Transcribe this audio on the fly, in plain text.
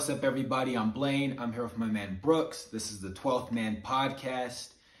What's up, everybody? I'm Blaine. I'm here with my man Brooks. This is the 12th Man Podcast.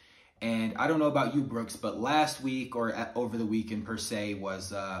 And I don't know about you, Brooks, but last week or over the weekend per se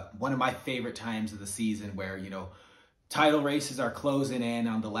was one of my favorite times of the season where, title races are closing in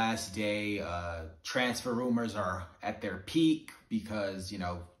on the last day. Transfer rumors are at their peak because,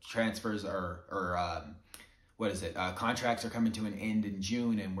 transfers contracts are coming to an end in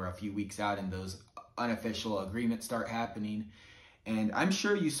June and we're a few weeks out and those unofficial agreements start happening. And I'm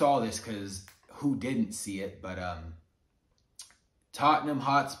sure you saw this because who didn't see it, but Tottenham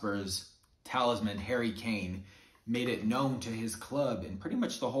Hotspur's talisman, Harry Kane, made it known to his club and pretty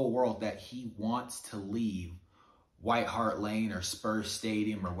much the whole world that he wants to leave White Hart Lane or Spurs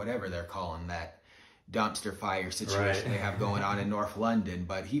Stadium or whatever they're calling that dumpster fire situation they have going on in North London.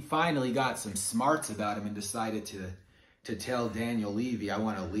 But he finally got some smarts about him and decided to tell Daniel Levy, I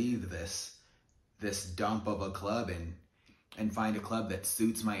want to leave this dump of a club and find a club that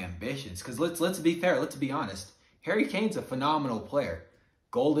suits my ambitions. Because let's be fair, let's be honest. Harry Kane's a phenomenal player,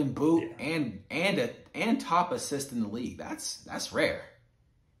 Golden Boot and top assist in the league. That's rare.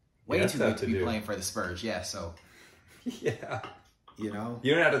 Way too good to be playing for the Spurs. Yeah, so yeah, you don't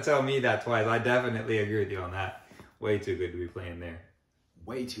have to tell me that twice. I definitely agree with you on that. Way too good to be playing there.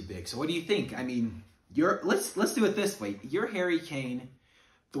 Way too big. So what do you think? I mean, let's do it this way. You're Harry Kane.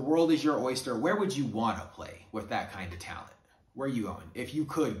 The world is your oyster. Where would you want to play with that kind of talent? Where are you going? If you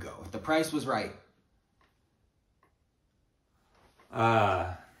could go, if the price was right.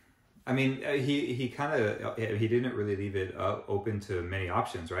 I mean, he didn't really leave it open to many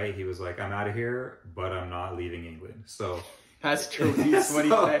options, right? He was like, I'm out of here, but I'm not leaving England. So that's true. That's what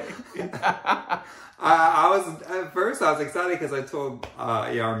he said. At first I was excited because I told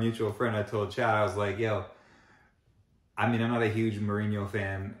our mutual friend, I told Chad, I was like, I'm not a huge Mourinho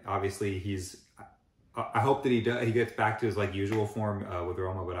fan. Obviously, I hope that he gets back to his usual form with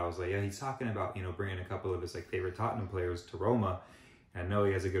Roma. But I was like, he's talking about bringing a couple of his favorite Tottenham players to Roma. And I know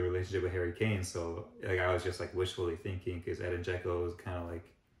he has a good relationship with Harry Kane, so I was just wishfully thinking because Edin Dzeko was kind of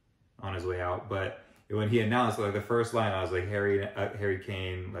on his way out. But when he announced the first line, I was like, Harry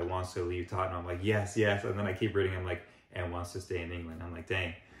Kane wants to leave Tottenham. I'm like, yes, and then I keep reading him and wants to stay in England. I'm like,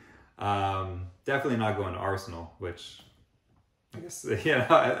 dang, definitely not going to Arsenal, which I guess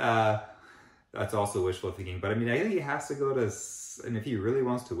that's also wishful thinking. But I think he has to go to. And if he really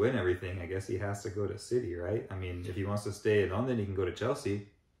wants to win everything, I guess he has to go to City, right? If he wants to stay in London, he can go to Chelsea.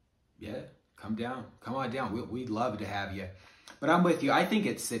 Yeah, come on down. We'd love to have you. But I'm with you. I think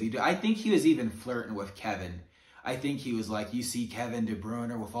it's City. I think he was even flirting with Kevin. I think he was like, you see Kevin De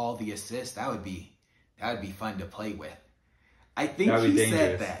Bruyne with all the assists, that would be fun to play with. I think he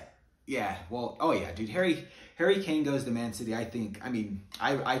said that. Yeah. Well, oh yeah, dude. Harry Kane goes to Man City. I think.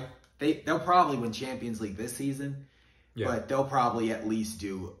 They'll probably win Champions League this season. Yeah. But they'll probably at least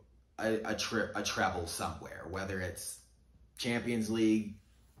do a treble somewhere, whether it's Champions League,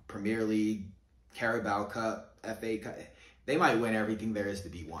 Premier League, Carabao Cup, FA Cup. They might win everything there is to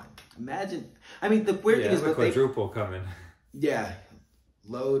be won. Imagine. The weird thing is the quadruple coming. Yeah,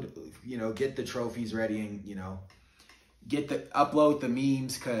 load. Get the trophies ready and upload the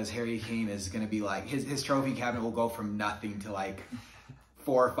memes because Harry Kane is gonna be his trophy cabinet will go from nothing to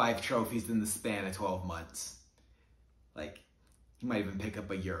 4 or 5 trophies in the span of 12 months. He might even pick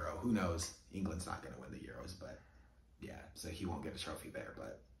up a Euro. Who knows? England's not going to win the Euros, but yeah, so he won't get a trophy there,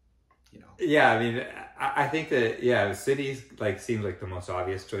 but Yeah, I think that, City seems like the most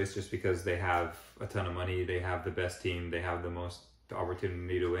obvious choice just because they have a ton of money, they have the best team, they have the most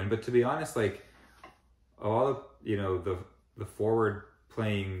opportunity to win. But to be honest, all of, the forward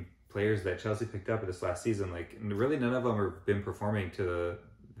playing players that Chelsea picked up this last season, really none of them have been performing to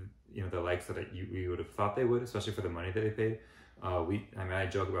the likes that we would have thought they would, especially for the money that they paid. I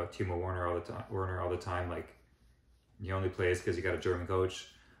joke about Timo Werner all the time. He only plays because he got a German coach.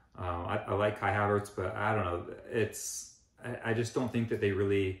 I like Kai Havertz, but I don't know. I just don't think that they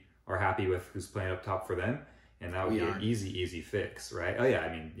really are happy with who's playing up top for them, and that would be an easy fix, right? Oh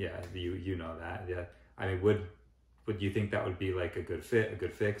yeah, you know that. Yeah, would you think that would be a good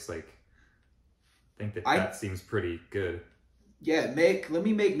fix? I think that seems pretty good. Yeah, let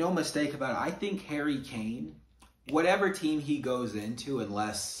me make no mistake about it. I think Harry Kane, whatever team he goes into,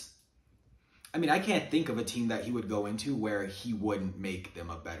 unless... I can't think of a team that he would go into where he wouldn't make them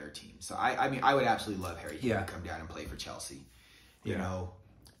a better team. So, I would absolutely love Harry Kane to come down and play for Chelsea. You know,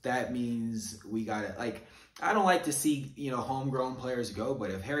 that means we got to... I don't like to see, homegrown players go, but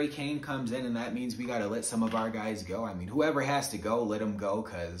if Harry Kane comes in and that means we got to let some of our guys go, whoever has to go, let them go,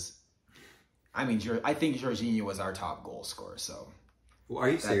 because... I think Jorginho was our top goal scorer, so... Well, are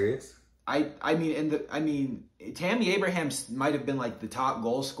you serious? Tammy Abraham might have been like the top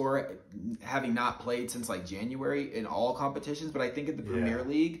goal scorer, having not played since like January in all competitions. But I think in the Premier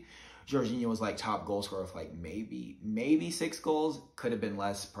League, Jorginho was like top goal scorer with like maybe 6 goals. Could have been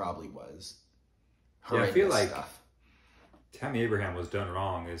less. Probably was. Horrendous I feel like stuff. Tammy Abraham was done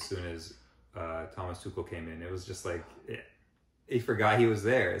wrong as soon as Thomas Tuchel came in. It was just like he forgot he was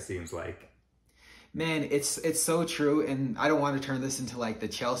there. It seems like. Man, it's so true, and I don't want to turn this into like the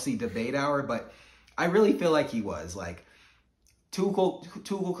Chelsea debate hour, but I really feel like he was. Like,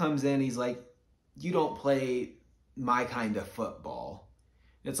 Tuchel comes in, he's like, you don't play my kind of football.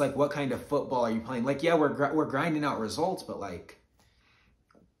 It's like, what kind of football are you playing? Like, yeah, we're grinding out results, but like,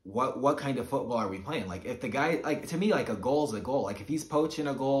 what kind of football are we playing? Like, if the guy, like, to me, like, a goal's a goal. Like, if he's poaching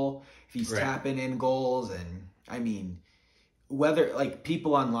a goal, if he's tapping in goals, and I mean, whether like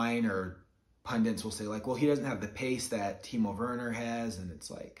people online or pundits will say like, well, he doesn't have the pace that Timo Werner has, and it's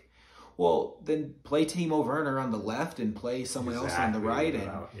like, well, then play Timo Werner on the left and play someone else on the right,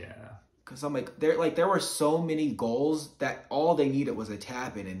 and because I'm like, there were so many goals that all they needed was a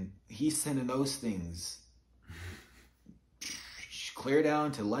tap in, and he's sending those things clear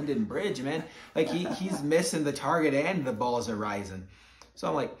down to London Bridge, man. Like he's missing the target and the balls are rising. So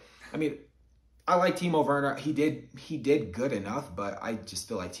I'm like, I mean, I like Timo Werner. He did good enough, but I just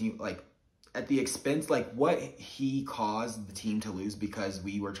feel like at the expense, like what he caused the team to lose because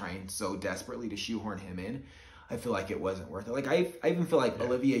we were trying so desperately to shoehorn him in, I feel like it wasn't worth it. Like I even feel like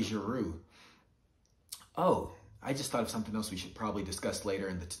Olivier Giroud. Oh, I just thought of something else we should probably discuss later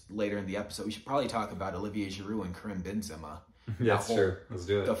in the episode. We should probably talk about Olivier Giroud and Karim Benzema. Yeah, that's true. Let's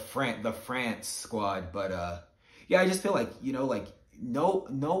do it. The France squad, but yeah, I just feel like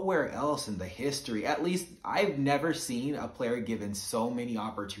nowhere else in the history, at least I've never seen a player given so many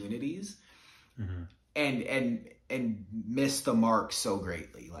opportunities. Mm-hmm. and miss the mark so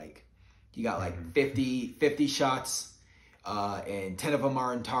greatly. Like you got like 50 shots, and 10 of them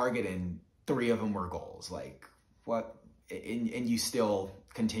are on target, and 3 of them were goals. Like what? And you still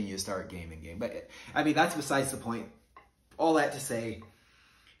continue to start game in game. But I mean, that's besides the point. All that to say,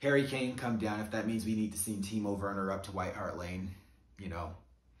 Harry Kane come down. If that means we need to send Timo Werner up to White Hart Lane,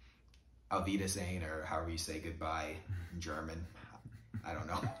 Auf Wiedersehen, or however you say goodbye in German. I don't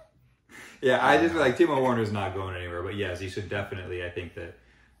know. Yeah, I just feel like Timo Werner's not going anywhere, but yes, he should definitely. I think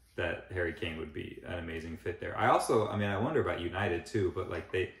that Harry Kane would be an amazing fit there. I wonder about United too, but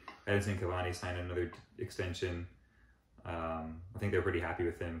like Edinson Cavani signed another extension. I think they're pretty happy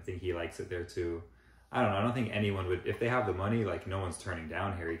with him. I think he likes it there too. I don't know. I don't think anyone would, if they have the money, like no one's turning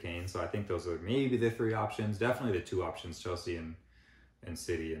down Harry Kane. So I think those are maybe the 3 options. Definitely the 2 options: Chelsea and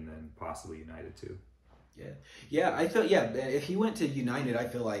City, and then possibly United too. Yeah. I feel if he went to United, I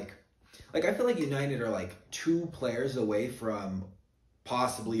feel like United are like 2 players away from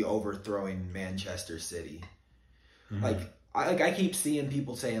possibly overthrowing Manchester City. Mm-hmm. I keep seeing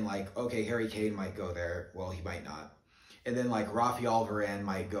people saying like, okay, Harry Kane might go there. Well, he might not. And then like Rafael Varane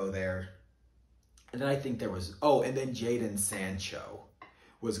might go there. And then I think there was, and then Jadon Sancho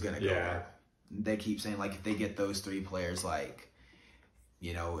was going to go there. They keep saying like, if they get those 3 players, like,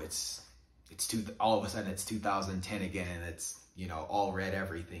 it's all of a sudden it's 2010 again, and it's, all red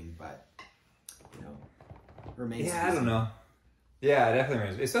everything, but remains. Yeah, I don't know. Yeah, it definitely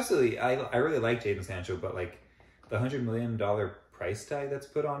remains. Especially, I really like Jadon Sancho, but like the $100 million price tag that's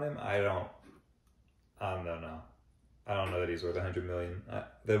put on him, I don't know. I don't know that he's worth $100 million.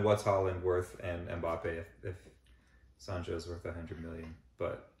 Then what's Haaland worth, and Mbappe if Sancho's worth $100 million?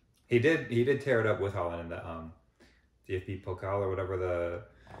 But he did tear it up with Haaland in the DFB Pokal or whatever the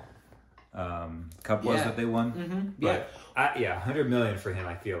cup was that they won. Mm-hmm. But 100 million for him,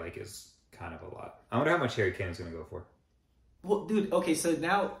 I feel like is kind of a lot. I wonder how much Harry Kane's going to go for. Well, dude, okay, so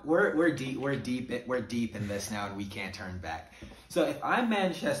now we're deep in this now, and we can't turn back. So if I'm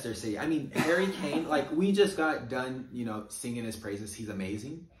Manchester City, I mean, Harry Kane, like we just got done, singing his praises. He's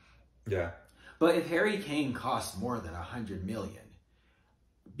amazing. Yeah. But if Harry Kane costs more than 100 million,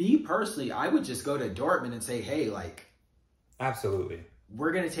 me personally, I would just go to Dortmund and say, hey, like, absolutely.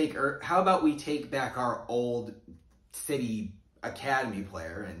 We're going to how about we take back our old City Academy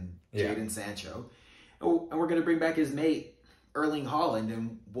player and Jadon Sancho, and we're going to bring back his mate, Erling Haaland,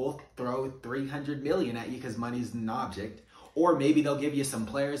 and we'll throw 300 million at you because money's an object. Or maybe they'll give you some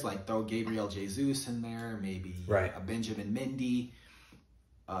players, like throw Gabriel Jesus in there, maybe a Benjamin Mendy,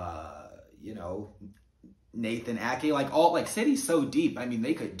 Nathan Ake. City's so deep. I mean,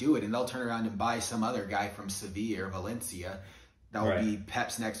 they could do it, and they'll turn around and buy some other guy from Sevilla or Valencia. That will be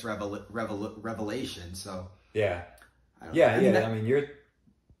Pep's next revelation. So I mean, you're.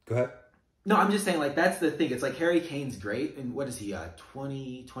 Go ahead. No, I'm just saying, like, that's the thing. It's like Harry Kane's great, and what is he?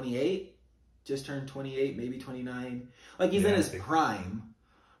 28? just turned 28, maybe 29. Like, he's Yeah, in I his think- prime,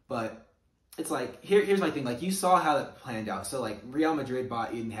 but it's like, here's my thing. Like, you saw how that planned out. So, like, Real Madrid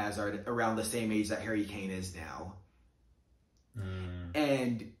bought Eden Hazard around the same age that Harry Kane is now.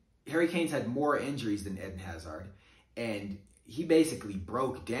 And Harry Kane's had more injuries than Eden Hazard. And he basically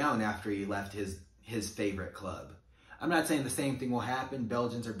broke down after he left his favorite club. I'm not saying the same thing will happen.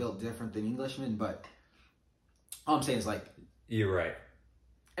 Belgians are built different than Englishmen, but all I'm saying is, like, You're right.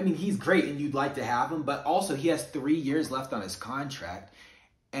 I mean, he's great and you'd like to have him, but also he has 3 years left on his contract,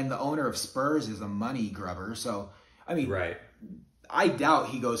 and the owner of Spurs is a money grubber. So, I mean, Right. I doubt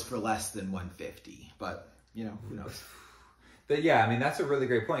he goes for less than 150, but, who knows? But yeah, I mean, that's a really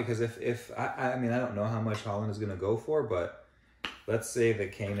great point, because if I mean, I don't know how much Haaland is going to go for, but let's say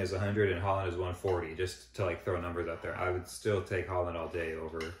that Kane is 100 and Haaland is 140, just to like throw numbers out there. I would still take Haaland all day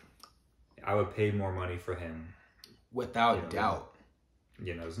over. I would pay more money for him. Without doubt.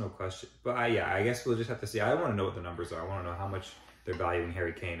 There's no question. But I guess we'll just have to see. I want to know what the numbers are. I want to know how much they're valuing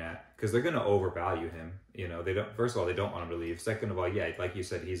Harry Kane at, because they're going to overvalue him. They don't. First of all, they don't want him to leave. Second of all, like you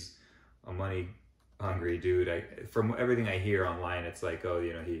said, he's a money hungry dude. From everything I hear online, it's like,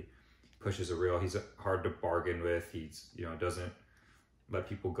 he pushes he's hard to bargain with. He's doesn't let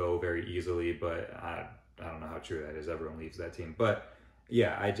people go very easily. But I don't know how true that is. Everyone leaves that team. But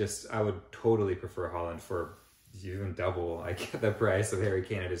yeah, I would totally prefer Haaland for even double like the price of Harry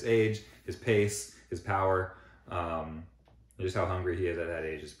Kane at his age, his pace, his power. Just how hungry he is at that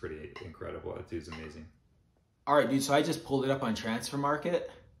age is pretty incredible. That dude's amazing. All right, dude. So I just pulled it up on Transfer Market.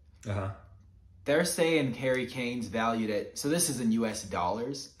 They're saying Harry Kane's valued at, so this is in US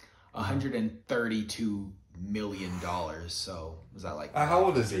dollars, $132 million. So was that like? How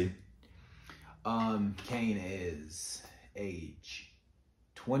old is he? Kane is age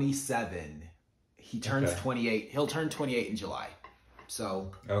 27. He turns 28. He'll turn 28 in July.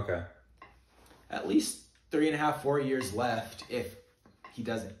 So okay, at least 3.5, 4 years left if he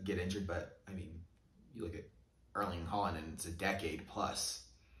doesn't get injured. But I mean, you look at Erling Haaland and it's a decade plus.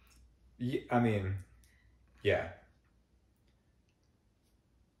 Yeah, I mean, yeah,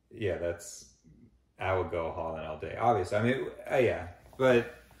 I would go Haaland all day. Obviously, I mean, yeah,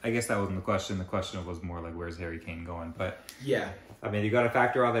 but I guess that wasn't the question. The question was more like, where's Harry Kane going? But yeah, I mean, you got to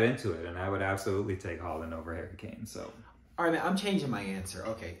factor all that into it, and I would absolutely take Haaland over Harry Kane. So, all right, man, I'm changing my answer.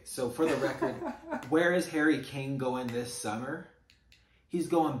 Okay, so for the record, where is Harry Kane going this summer? He's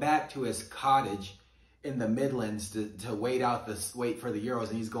going back to his cottage in the Midlands to wait for the Euros,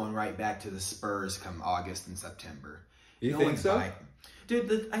 and he's going right back to the Spurs come August and September. You think so? Dude,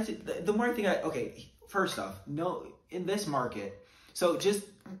 the more thing first off, no, in this market, so just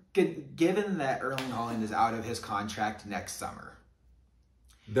given that Erling Haaland is out of his contract next summer.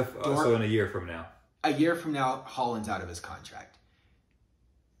 So in a year from now. A year from now, Haaland's out of his contract.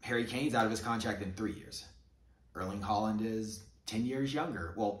 Harry Kane's out of his contract in 3 years. Erling Haaland is 10 years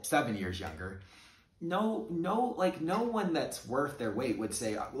younger. Well, 7 years younger. No one that's worth their weight would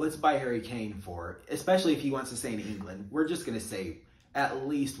say, let's buy Harry Kane for, especially if he wants to stay in England, we're just going to say at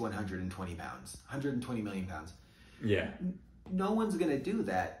least 120 pounds, 120 million pounds. Yeah. No one's going to do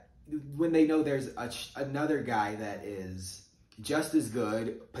that when they know there's another guy that is just as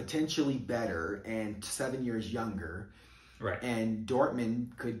good, potentially better, and 7 years younger. Right. And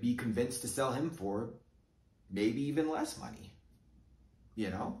Dortmund could be convinced to sell him for maybe even less money.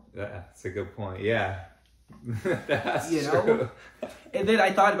 That's a good point. Yeah. That's true. And then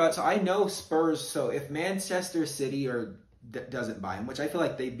I thought about, so I know Spurs, so if Manchester City doesn't buy him, which I feel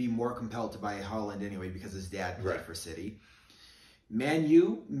like they'd be more compelled to buy Haaland anyway because his dad played for City. Man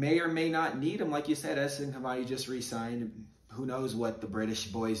U may or may not need him. Like you said, Edson Cavani just re-signed. Who knows what the British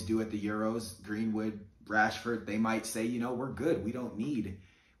boys do at the Euros? Greenwood, Rashford, they might say, we're good. We don't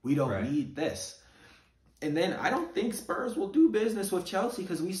need this. And then I don't think Spurs will do business with Chelsea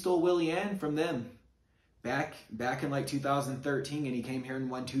because we stole Willian from them back in like 2013, and he came here and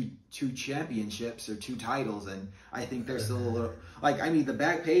won two championships or 2 titles, and I think they're still a little the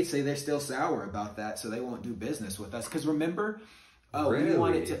back page say they're still sour about that, so they won't do business with us. Because remember, really? we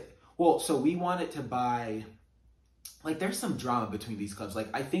wanted to buy. Like, there's some drama between these clubs. Like,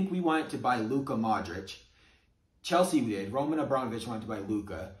 I think we wanted to buy Luka Modric. Chelsea did. Roman Abramovich wanted to buy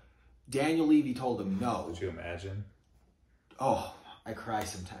Luka. Daniel Levy told him no. Could you imagine? Oh, I cry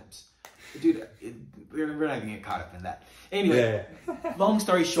sometimes. Dude, we're not going to get caught up in that. Anyway, long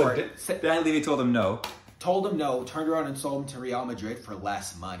story short. So Daniel Levy told him no. Told him no, turned around and sold him to Real Madrid for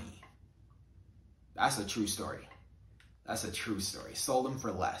less money. That's a true story. Sold him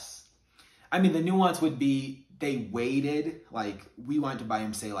for less. I mean, the nuance would be they waited, like, we wanted to buy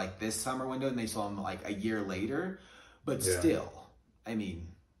him, say, like, this summer window, and they sold him, like, a year later. But still, I mean,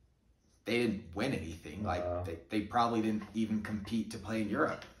 they didn't win anything. Like they probably didn't even compete to play in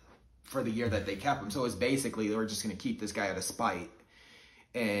Europe for the year that they kept him. So it was basically they were just going to keep this guy out of spite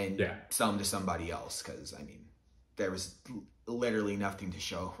and sell him to somebody else. Because I mean, there was literally nothing to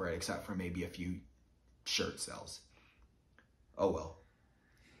show for it except for maybe a few shirt sales. Oh well.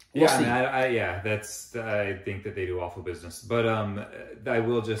 We'll see. I think that they do awful business. But I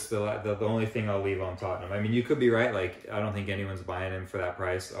will just the only thing I'll leave on Tottenham. I mean, you could be right. Like, I don't think anyone's buying him for that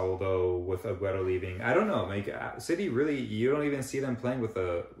price. Although with Aguero leaving, I don't know. Like, City really, you don't even see them playing with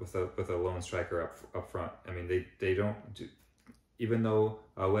a lone striker up front. I mean, they don't. Even though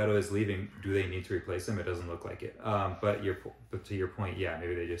Aguero is leaving, do they need to replace him? It doesn't look like it. But to your point, yeah,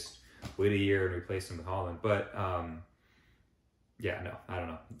 maybe they just wait a year and replace him with Haaland. But yeah, no, I don't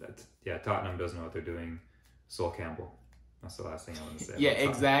know. Tottenham doesn't know what they're doing. Sol Campbell. That's the last thing I want to say. Yeah,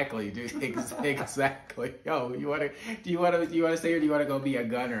 exactly, dude. Exactly. Yo, do you want to stay or do you want to go be a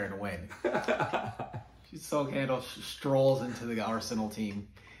gunner and win? Sol Campbell strolls into the Arsenal team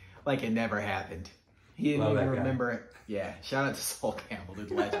like it never happened. He didn't even remember it. Yeah, shout out to Sol Campbell,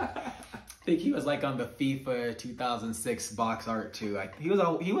 dude, legend. I think he was like on the FIFA 2006 box art too. He was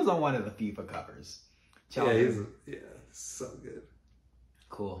on one of the FIFA covers. Yeah, so good.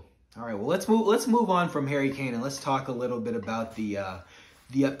 Cool. All right. Well, let's move on from Harry Kane and let's talk a little bit about the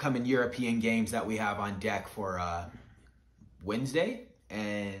upcoming European games that we have on deck for Wednesday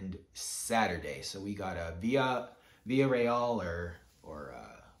and Saturday. So we got a Villarreal or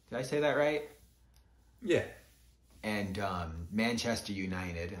did I say that right? Yeah. And Manchester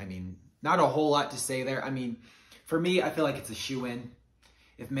United. I mean, not a whole lot to say there. I mean, for me, I feel like it's a shoe-in.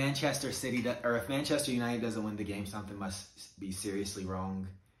 If Manchester United doesn't win the game, something must be seriously wrong.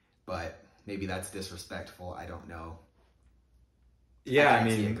 But maybe that's disrespectful. I don't know. Yeah, I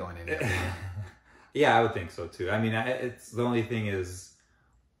mean, see it going in there. Yeah, I would think so too. I mean, it's the only thing is,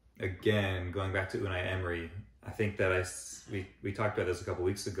 again, going back to Unai Emery. I think that we talked about this a couple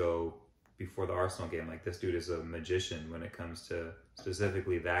weeks ago before the Arsenal game. Like, this dude is a magician when it comes to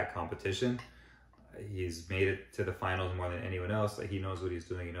specifically that competition. He's made it to the finals more than anyone else. Like, he knows what he's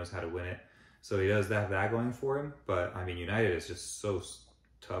doing. He knows how to win it. So he does have that going for him. But I mean, United is just so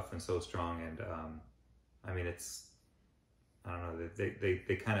tough and so strong. And I mean, I don't know.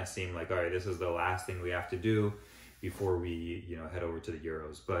 They kind of seem like, all right, this is the last thing we have to do before we head over to the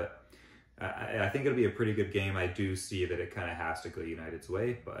Euros. But I think it'll be a pretty good game. I do see that it kind of has to go United's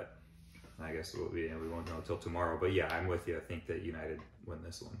way, but I guess we won't know until tomorrow. But yeah, I'm with you. I think that United win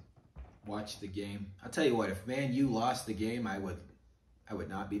this one. Watch the game. I'll tell you what, if Man U lost the game, I would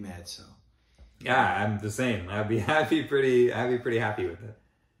not be mad. So yeah, I'm the same. I'd be pretty happy with it.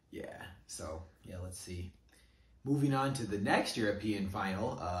 Yeah. So yeah, let's see. Moving on to the next European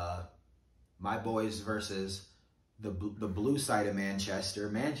final, my boys versus the blue side of Manchester.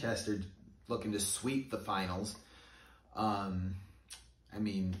 Manchester looking to sweep the finals. I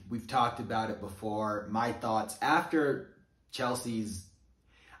mean, we've talked about it before. My thoughts after Chelsea's.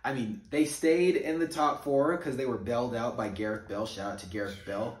 I mean, they stayed in the top four because they were bailed out by Gareth Bale. Shout out to Gareth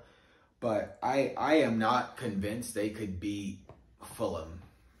Bale. But I am not convinced they could beat Fulham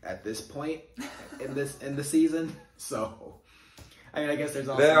at this point in the season. So, I mean, I guess there's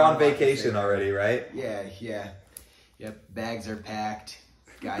also they're on vacation already, right? Yeah. Yep. Bags are packed.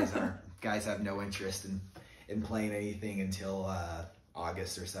 Guys have no interest in playing anything until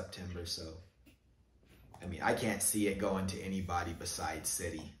August or September. So. I mean, I can't see it going to anybody besides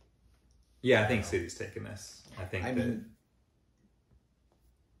City. Yeah, I think City's taking this. I mean,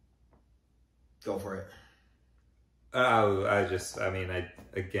 go for it.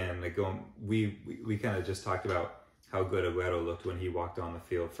 We kind of just talked about how good Aguero looked when he walked on the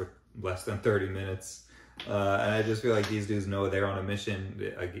field for less than 30 minutes. And I just feel like these dudes know they're on a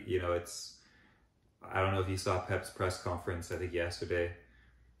mission. I don't know if you saw Pep's press conference, I think yesterday.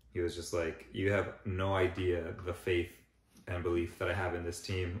 He was just like, you have no idea the faith and belief that I have in this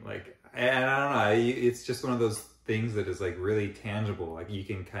team. Like, and I don't know, it's just one of those things that is like really tangible. Like, you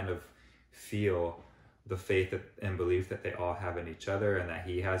can kind of feel the faith and belief that they all have in each other and that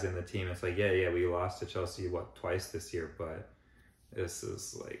he has in the team. It's like, yeah, we lost to Chelsea, twice this year, but this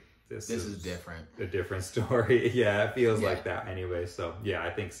is different. A different story. Yeah, it feels like that anyway. So yeah,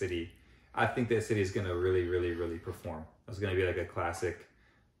 I think that City is going to really, really, really perform. It's going to be like a classic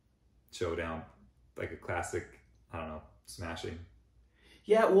showdown, like a classic, I don't know, smashing.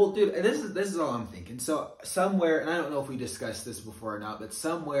 Yeah, well, dude, this is all I'm thinking. So somewhere, and I don't know if we discussed this before or not, but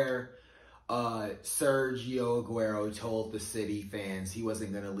somewhere, Sergio Aguero told the City fans he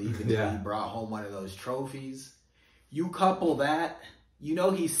wasn't going to leave until he brought home one of those trophies. You couple that,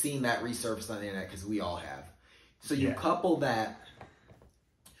 he's seen that resurface on the internet because we all have. So you couple that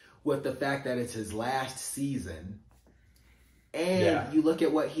with the fact that it's his last season. And you look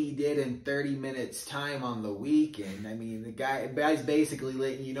at what he did in 30 minutes time on the weekend. I mean, the guy's basically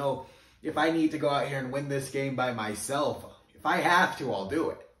letting you know, if I need to go out here and win this game by myself, if I have to, I'll do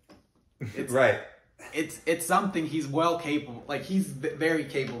it. It's, right. It's something he's well capable. Like, he's very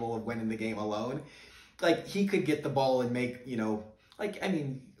capable of winning the game alone. Like, he could get the ball and make, like, I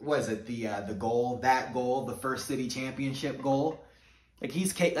mean, was it the goal, the first city championship goal? Like,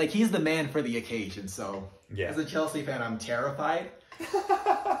 he's the man for the occasion. So, as a Chelsea fan, I'm terrified.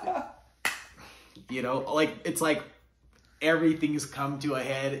 Like, it's like everything's come to a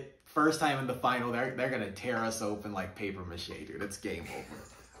head. First time in the final, they're gonna tear us open like paper mache, dude. It's game over.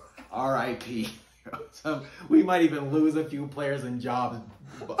 R.I.P. So we might even lose a few players and jobs.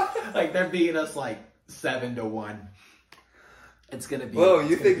 Like, they're beating us like 7-1. It's gonna be. Whoa,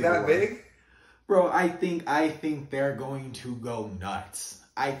 you think that big? Bro, I think they're going to go nuts.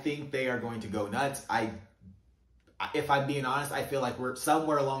 I think they are going to go nuts. If I'm being honest, I feel like we're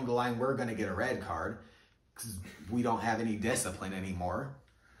somewhere along the line we're gonna get a red card because we don't have any discipline anymore.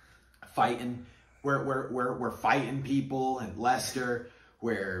 We're fighting people, and Leicester,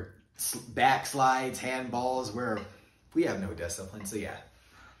 we're backslides, handballs, we have no discipline. So yeah,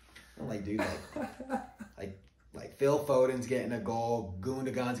 I'm like, dude, like Phil Foden's getting a goal,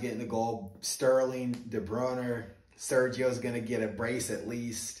 Gundogan's getting a goal, Sterling, De Bruyne, Sergio's gonna get a brace at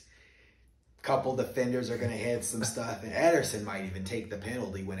least. Couple defenders are gonna hit some stuff, and Ederson might even take the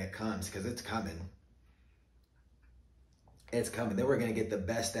penalty when it comes, because it's coming. It's coming. Then we're going to get the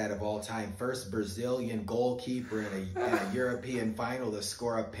best out of all time. First Brazilian goalkeeper in a European final to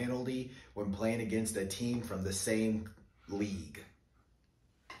score a penalty when playing against a team from the same league.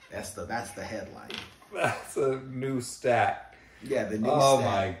 That's the headline. That's a new stat. Yeah, the new stat. Oh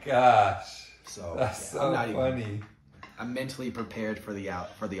my gosh. So that's so funny. I'm mentally prepared for the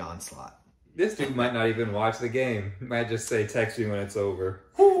onslaught. This dude might not even watch the game. He might just say text you when it's over.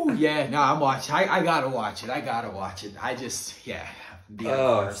 Ooh, yeah, no, I'm watching. I gotta watch it. I just, be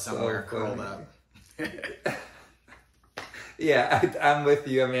somewhere curled up. Yeah, I'm with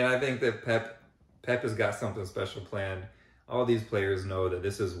you. I mean, I think that Pep has got something special planned. All these players know that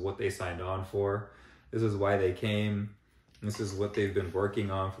this is what they signed on for. This is why they came. This is what they've been working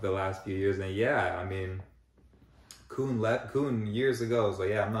on for the last few years. And yeah, I mean, Kuhn years ago was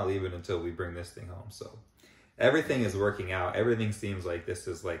like, I'm not leaving until we bring this thing home. So everything is working out. Everything seems like this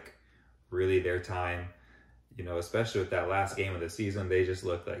is like really their time, especially with that last game of the season. They just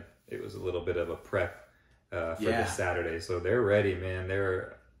looked like it was a little bit of a prep for this Saturday. So they're ready, man.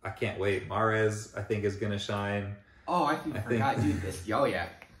 I can't wait. Mahrez, I think, is going to shine. Oh, I forgot, dude. Oh, yeah.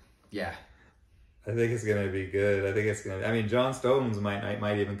 Yeah. I think it's going to be good. I think it's going to, I mean, John Stones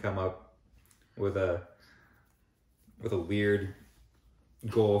might even come up with a weird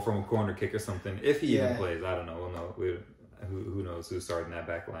goal from a corner kick or something. If he even plays, I don't know. We'll know. Who knows who's starting that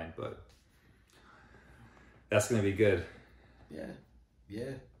back line, but that's going to be good.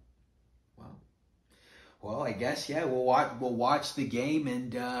 Yeah. Wow. Well, I guess, we'll watch the game,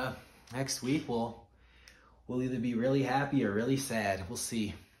 and next week we'll either be really happy or really sad. We'll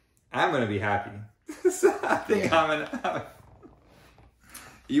see. I'm going to be happy. So I think I'm going to...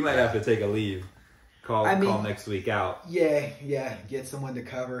 You might have to take a leave. Call next week out. Yeah. Get someone to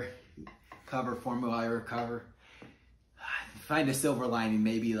cover for me while I recover. Find a silver lining.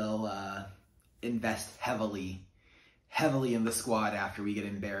 Maybe they'll invest heavily in the squad after we get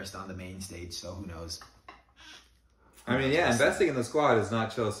embarrassed on the main stage. So who knows? I mean, investing in the squad is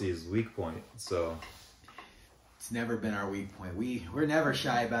not Chelsea's weak point. So it's never been our weak point. We're never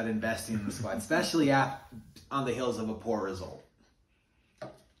shy about investing in the squad, especially on the heels of a poor result.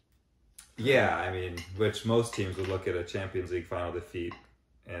 Yeah, I mean, which most teams would look at a Champions League final defeat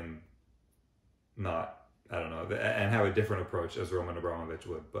and not, I don't know, and have a different approach as Roman Abramovich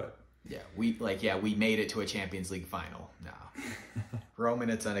would, but... we made it to a Champions League final. No.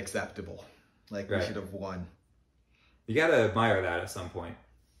 Roman, it's unacceptable. We should have won. You gotta admire that at some point.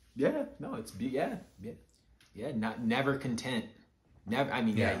 Yeah, no, never content. Never, I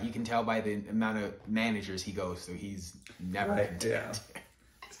mean, you can tell by the amount of managers he goes through, he's never content. Yeah.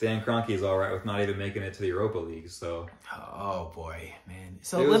 Stan Kroenke's all right with not even making it to the Europa League. So, oh boy, man.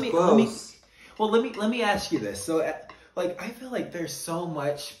 So let me ask you this. So, I feel like there's so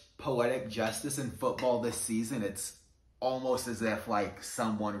much poetic justice in football this season. It's almost as if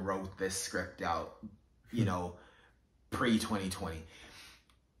someone wrote this script out, pre-2020.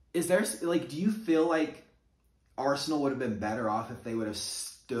 Is there do you feel like Arsenal would have been better off if they would have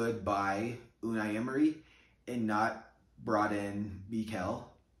stood by Unai Emery and not brought in Mikel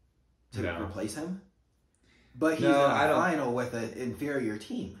to replace him? But he's in a final with an inferior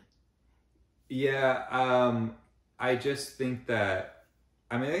team. Yeah, I just think that,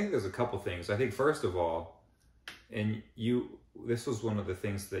 I mean, I think there's a couple things. I think first of all, this was one of the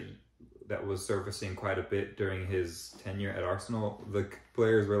things that was surfacing quite a bit during his tenure at Arsenal. The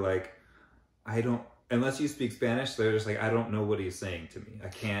players were like, unless you speak Spanish, they're just like, I don't know what he's saying to me.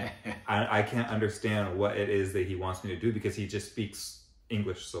 I can't understand what it is that he wants me to do because he just speaks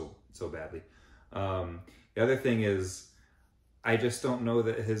English so badly. The other thing is, I just don't know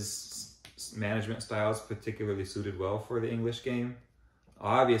that his management style is particularly suited well for the English game.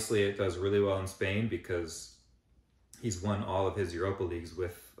 Obviously, it does really well in Spain because he's won all of his Europa Leagues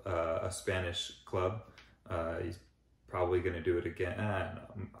with a Spanish club. He's probably going to do it again. No,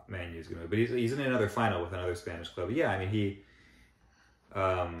 Man U's going to, but he's in another final with another Spanish club. Yeah, I mean,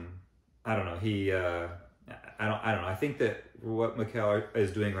 I don't know. I don't know. I think that what Mikel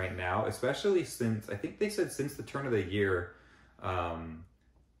is doing right now, especially since, I think they said since the turn of the year,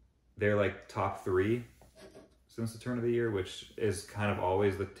 they're like top 3 since the turn of the year, which is kind of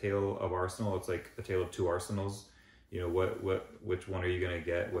always the tale of Arsenal. It's like a tale of 2 Arsenals. You know, which one are you going to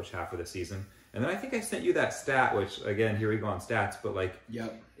get, which half of the season? And then I think I sent you that stat, which again, here we go on stats, but like,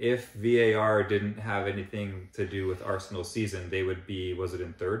 yep. If VAR didn't have anything to do with Arsenal's season, they would be, was it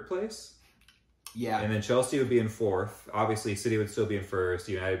in 3rd place? Yeah. And then Chelsea would be in 4th. Obviously, City would still be in 1st.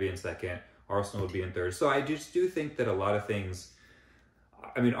 United would be in 2nd. Arsenal would be in 3rd. So I just do think that a lot of things,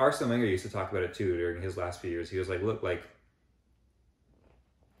 I mean, Arsene Wenger used to talk about it too during his last few years. He was like, look, like,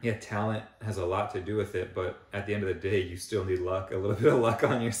 yeah, talent has a lot to do with it, but at the end of the day, you still need luck, a little bit of luck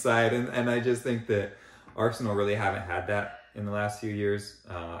on your side. And I just think that Arsenal really haven't had that in the last few years.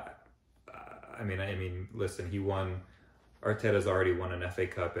 I mean, listen, Arteta's already won an FA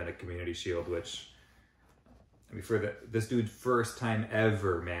Cup and a Community Shield, which, I mean, for this dude's first time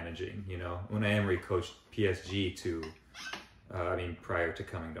ever managing, you know, Unai Emery coached PSG prior to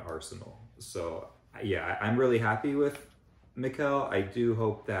coming to Arsenal. So, yeah, I'm really happy with Mikel. I do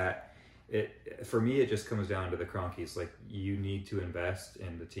hope that for me, it just comes down to the Kroenkes. Like, you need to invest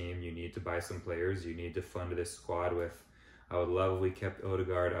in the team. You need to buy some players. You need to fund this squad with, I would love if we kept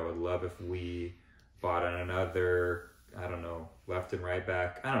Odegaard. I would love if we bought on another, I don't know, left and right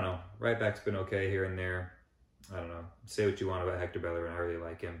back. I don't know. Right back's been okay here and there. I don't know. Say what you want about Hector Bellerin. I really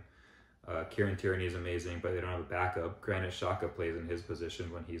like him. Kieran Tierney is amazing, but they don't have a backup. Granit Xhaka plays in his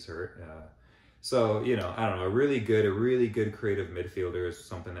position when he's hurt. So, you know, I don't know. A really good creative midfielder is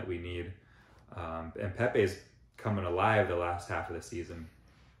something that we need. And Pepe's coming alive the last half of the season.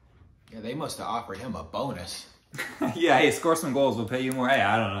 Yeah, they must have offered him a bonus. Yeah, hey, score some goals, we'll pay you more. Hey,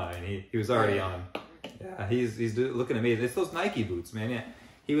 I don't know. I mean, he was already on. Yeah, he's looking amazing. It's those Nike boots, man. Yeah,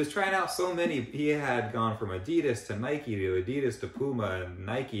 he was trying out so many. He had gone from Adidas to Nike to Adidas to Puma and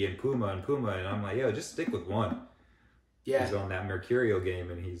Nike and Puma and Puma, and I'm like, yo, just stick with one. Yeah, he's on that Mercurial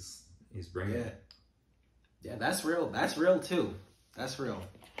game, and he's bringing it. Yeah, that's real. That's real too. That's real.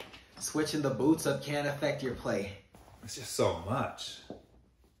 Switching the boots up can't affect your play. It's just so much.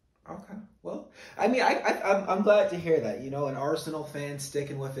 Okay. Well, I mean, I'm glad to hear that. You know, an Arsenal fan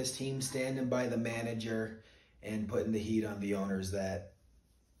sticking with his team, standing by the manager, and putting the heat on the owners that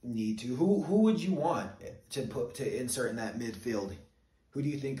need to. Who would you want to insert in that midfield? Who do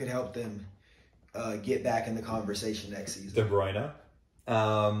you think could help them get back in the conversation next season? De Bruyne.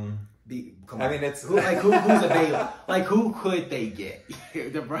 It's who's available? Like, who could they get?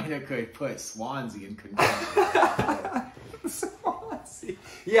 De Bruyne could put Swansea in contention.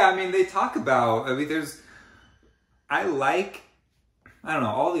 Yeah, I mean, they talk about, I don't know,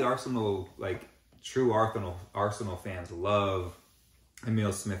 all the Arsenal, like, true Arsenal fans love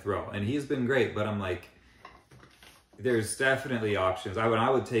Emile Smith-Rowe, and he's been great, but I'm like, there's definitely options. I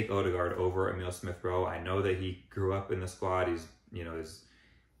would take Odegaard over Emile Smith-Rowe. I know that he grew up in the squad. He's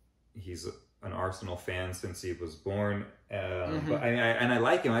an Arsenal fan since he was born, but I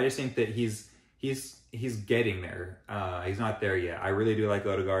like him. I just think that he's getting there. He's not there yet. I really do like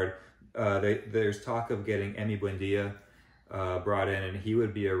Odegaard. There's talk of getting Emi Buendia brought in, and I think he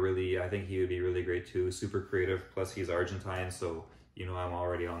would be really great too. Super creative. Plus he's Argentine, so you know I'm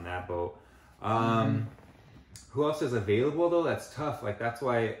already on that boat. Who else is available though? That's tough. Like that's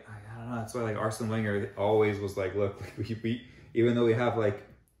why I don't know. That's why like Arsene Wenger always was like, look, we even though we have like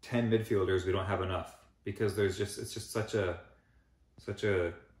 10 midfielders, we don't have enough because it's just such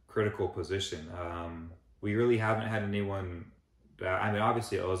a critical position. We really haven't had anyone that, I mean,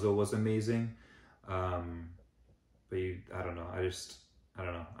 obviously Ozil was amazing. But I don't know. I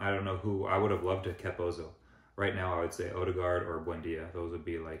don't know. I don't know who I would have loved to have kept Ozil. Right now, I would say Odegaard or Buendia. Those would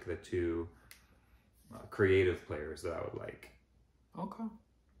be like the two creative players that I would like. Okay.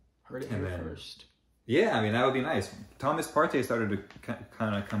 Heard it here first. Yeah, I mean, that would be nice. Thomas Partey started to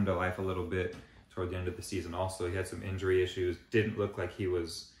kind of come to life a little bit toward the end of the season also. He had some injury issues. Didn't look like he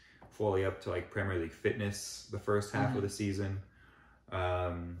was fully up to like Premier League fitness the first half of the season.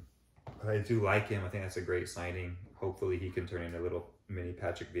 But I do like him. I think that's a great signing. Hopefully he can turn into a little mini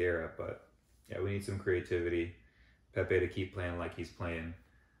Patrick Vieira. But yeah, we need some creativity. Pepe to keep playing like he's playing.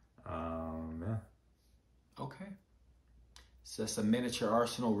 Yeah. Okay. So that's a miniature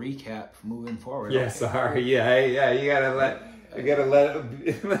Arsenal recap moving forward. Yeah, okay. Sorry. Yeah. You gotta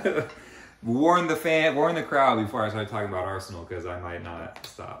let warn the crowd before I start talking about Arsenal, because I might not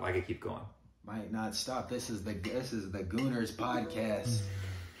stop. I could keep going. Might not stop. This is the Gooners podcast,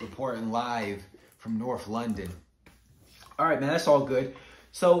 reporting live from North London. All right, man, that's all good.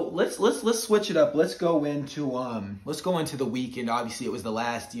 So let's switch it up. Let's go into the weekend. Obviously, it was the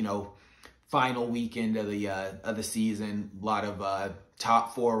last final weekend of the season. A lot of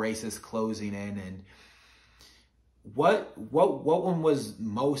top 4 races closing in. And what one was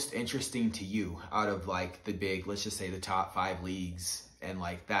most interesting to you out of like the big, let's just say the top 5 leagues, and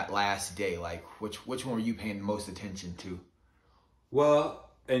like that last day? Like which one were you paying the most attention to? Well,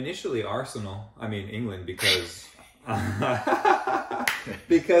 initially Arsenal. I mean England, because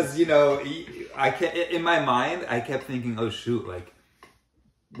because in my mind I kept thinking, oh shoot, like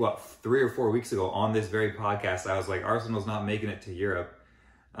what, 3 or 4 weeks ago on this very podcast, I was like, Arsenal's not making it to Europe.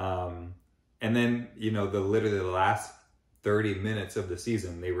 And then, literally the last 30 minutes of the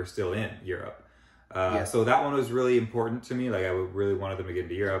season, they were still in Europe. So that one was really important to me. Like, I really wanted them to get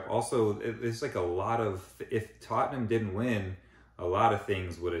into Europe. Also, it's like a lot of, if Tottenham didn't win, a lot of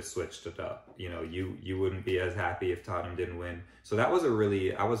things would have switched it up. You wouldn't be as happy if Tottenham didn't win. So that was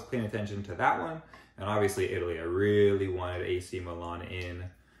I was paying attention to that one. And obviously Italy, I really wanted AC Milan in,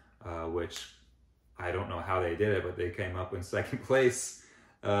 which I don't know how they did it, but they came up in second place.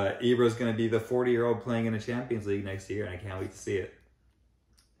 Ibra's going to be the 40-year-old playing in the Champions League next year, and I can't wait to see it.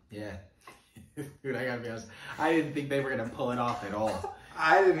 Yeah. Dude, I gotta be honest. I didn't think they were going to pull it off at all.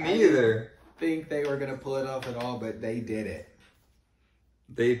 I didn't either. Think they were going to pull it off at all, but they did it.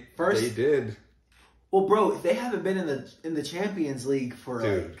 They did. Well, bro, they haven't been in the Champions League for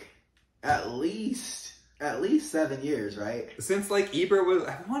like at least 7 years, right? Since like Ibra was,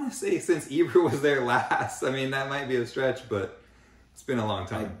 I want to say since Ibra was there last. I mean, that might be a stretch, but it's been a long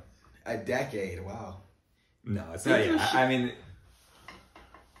time. A decade, wow. No, it's not yet. I mean,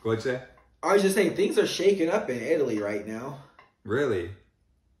 what'd you say? I was just saying, things are shaking up in Italy right now. Really?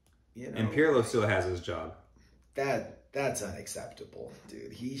 And Pirlo still has his job. That's unacceptable,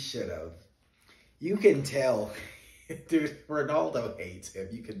 dude. He should have. You can tell. Dude, Ronaldo hates him.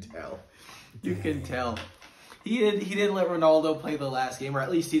 You can tell. You can tell. He didn't let Ronaldo play the last game, or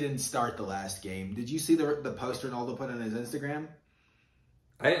at least he didn't start the last game. Did you see the post Ronaldo put on his Instagram?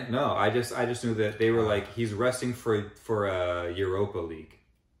 I didn't know. I just knew that they were like, he's resting for Europa League.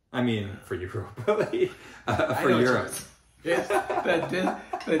 I mean, for Europa League. For Europe. Yes,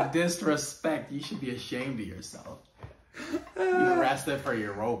 the disrespect. You should be ashamed of yourself. You rested for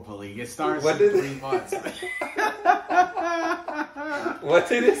Europa League. It starts in 3 months. What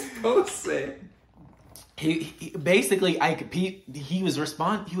did his post say? He basically, he was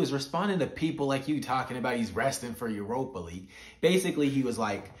responding to people like you talking about he's resting for Europa League. Basically, he was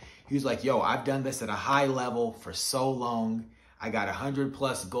like, yo, I've done this at a high level for so long. I got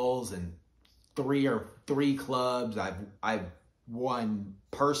 100+ goals in three clubs. I've won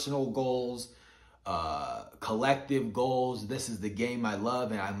personal goals, collective goals. This is the game I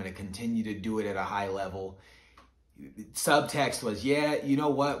love, and I'm going to continue to do it at a high level. Subtext was, yeah, you know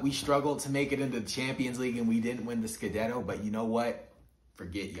what? We struggled to make it into the Champions League and we didn't win the Scudetto, but you know what?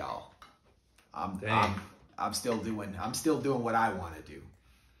 Forget y'all. I'm still doing what I want to do.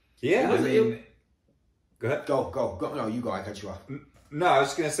 Yeah, go ahead. Go. No, you go. I cut you off. No, I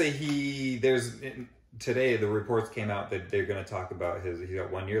was just gonna say today the reports came out that they're gonna talk about he's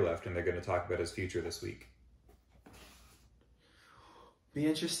got 1 year left and they're gonna talk about his future this week. Be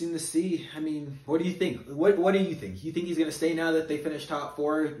interesting to see. I mean, what do you think? What do you think? You think he's gonna stay now that they finished top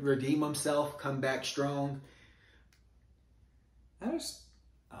 4, redeem himself, come back strong? I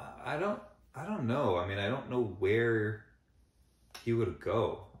don't know. I mean, I don't know where he would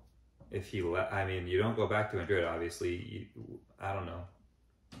go if he left. I mean, you don't go back to Madrid, obviously. I don't know.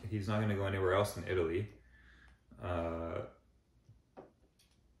 He's not going to go anywhere else in Italy.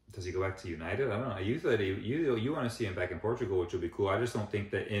 Does he go back to United? I don't know. You said you want to see him back in Portugal, which would be cool. I just don't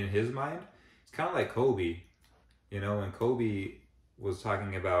think that in his mind, it's kind of like Kobe. When Kobe was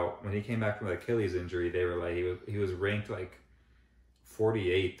talking about when he came back from the Achilles injury, they were like he was ranked like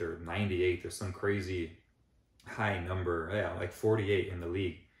 48th or 98th or some crazy high number. Yeah, like 48 in the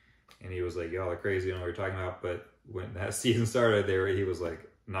league. and he was like, "Y'all are crazy, you know what we're talking about." But when that season started, he was like,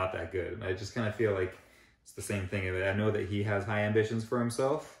 not that good. And I just kind of feel like it's the same thing. I know that he has high ambitions for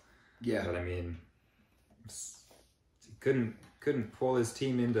himself. Yeah. But I mean, he couldn't pull his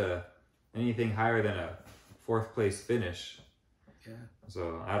team into anything higher than a 4th place finish. Yeah.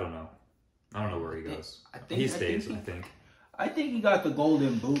 So I don't know. I don't know where he goes. I think he stays. I think. I think he got the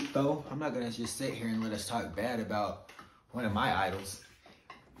golden boot, though. I'm not gonna just sit here and let us talk bad about one of my idols.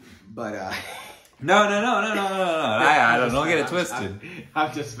 But No. I don't get it twisted.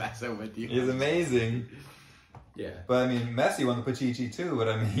 I'm just messing with you. He's amazing. Yeah. But I mean, Messi won the Pichichi too. But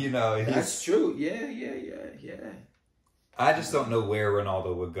I mean, you know, that's true. Yeah. I just don't know where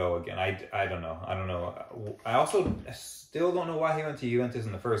Ronaldo would go again. I don't know. I also still don't know why he went to Juventus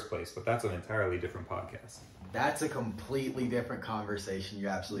in the first place. But that's an entirely different podcast. That's a completely different conversation. You're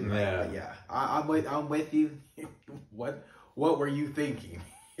absolutely right. Yeah. But yeah, I'm with you. What were you thinking?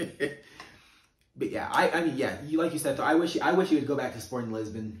 But yeah, I mean, yeah, like you said, I wish he would go back to Sporting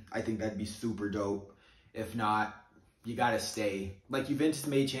Lisbon. I think that'd be super dope. If not, you gotta stay. Like Juventus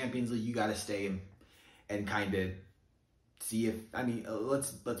made Champions League, you gotta stay and kind of see if. I mean,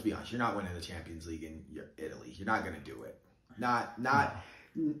 let's be honest. You're not winning the Champions League in Italy. You're not gonna do it. Not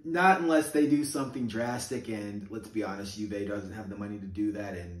unless they do something drastic. And let's be honest, Juve doesn't have the money to do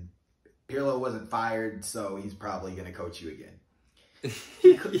that. And Pirlo wasn't fired, so he's probably gonna coach you again.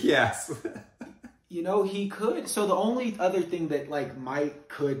 Yes. You know, he could. So the only other thing that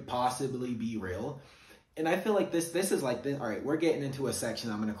could possibly be real, and I feel like this is like this. All right, we're getting into a section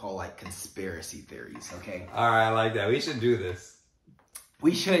I'm going to call like conspiracy theories. Okay. All right, I like that. We should do this.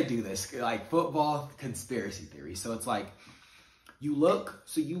 We should do this, like football conspiracy theories. So it's like you look.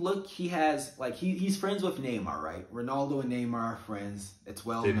 He has he's friends with Neymar, right? Ronaldo and Neymar are friends. It's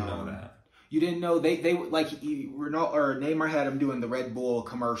well known. Didn't know that. You didn't know Ronaldo or Neymar had him doing the Red Bull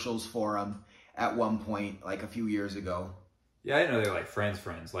commercials for him at one point, like a few years ago. Yeah, I didn't know they're like friends.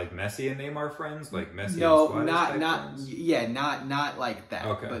 Like Messi and Neymar friends, like Messi. No, and not friends? yeah, not like that.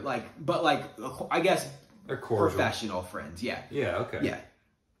 Okay, but I guess they're cordial. Professional friends. Yeah. Yeah. Okay. Yeah.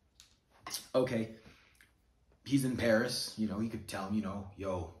 Okay. He's in Paris. You know, he could tell him,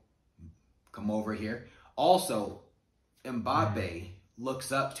 yo, come over here. Also, Mbappe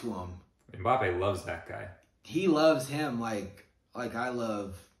looks up to him. Mbappe loves that guy. He loves him like I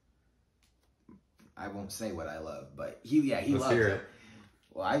love. I won't say what I love, but he Let's loves hear it.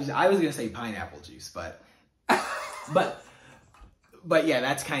 Well, I was gonna say pineapple juice, but yeah,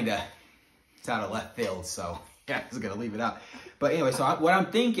 that's kind of it's out of left field, so yeah, I was gonna leave it out. But anyway, so what I'm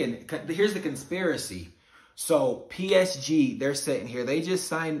thinking, here's the conspiracy. So PSG, they're sitting here. They just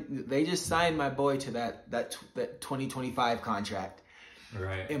signed my boy to that 2025 contract.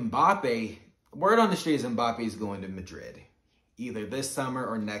 Right. Mbappe, word on the street is Mbappe is going to Madrid, either this summer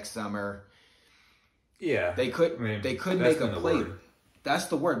or next summer. Yeah. They could make a play. Word. That's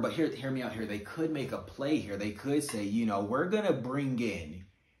the word. But hear me out here. They could make a play here. They could say, we're gonna bring in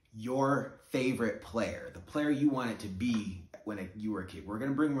your favorite player, the player you wanted to be when you were a kid. We're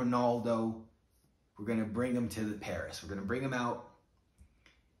gonna bring Ronaldo. We're gonna bring him to Paris. We're gonna bring him out.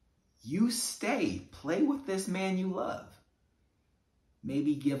 You stay, play with this man you love.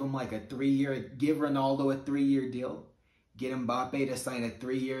 Maybe give him give Ronaldo a 3-year deal. Get Mbappe to sign a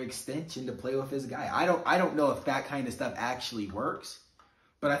 3-year extension to play with his guy. I don't know if that kind of stuff actually works,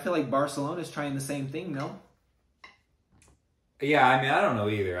 but I feel like Barcelona's trying the same thing, no? Yeah, I mean, I don't know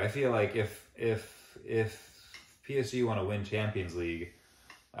either. I feel like if PSG want to win Champions League,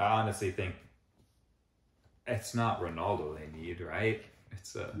 I honestly think it's not Ronaldo they need, right?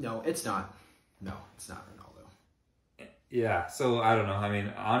 No, it's not. No, it's not Ronaldo. Yeah, so I don't know. I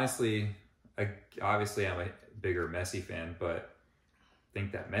mean, honestly, obviously I'm a bigger Messi fan, but I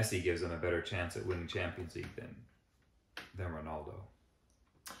think that Messi gives them a better chance at winning Champions League than Ronaldo.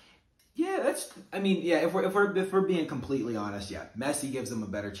 Yeah, if we're being completely honest, yeah, Messi gives them a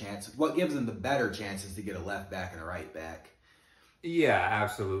better chance. What gives them the better chance is to get a left back and a right back. Yeah,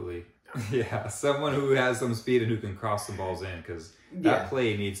 absolutely. Yeah, someone who has some speed and who can cross the balls in, because that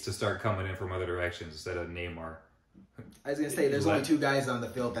play needs to start coming in from other directions instead of Neymar. I was going to say, there's only 2 guys on the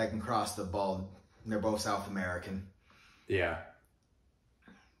field that can cross the ball, and they're both South American. Yeah.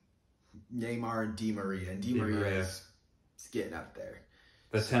 Neymar and Di Maria. And Di Maria is getting up there.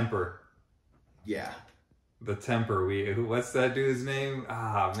 The temper. Yeah. The temper. What's that dude's name?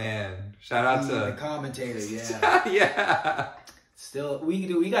 Ah, man. Shout out to the commentator, yeah. Yeah. Still,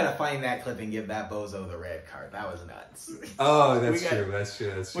 we got to find that clip and give that bozo the red card. That was nuts. Oh, that's true. That's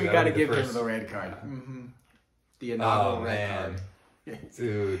true. We got to give him the red card. Mm-hmm. The inaugural red card.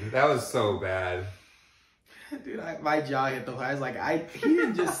 Dude, that was so bad. Dude, my jaw hit the floor. I was like, he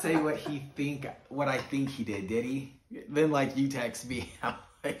didn't just say what I think he did he? Then like you text me, I'm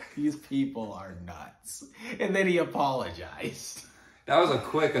like, these people are nuts. And then he apologized. That was a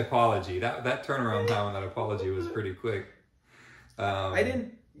quick apology. That turnaround time on that apology was pretty quick. I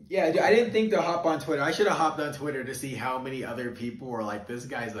didn't think to hop on Twitter. I should have hopped on Twitter to see how many other people were like, this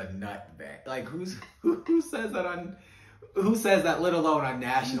guy's a nutbag. Like who says that, let alone on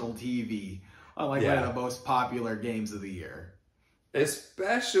national TV, on like one of the most popular games of the year.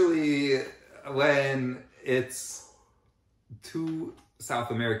 Especially when it's two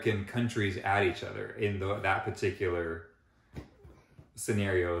South American countries at each other in that particular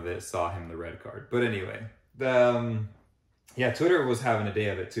scenario that saw him the red card. But anyway, Twitter was having a day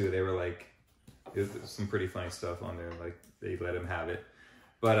of it too. They were like, there's some pretty funny stuff on there. Like they let him have it,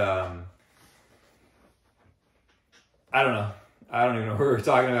 but I don't know. I don't even know what we were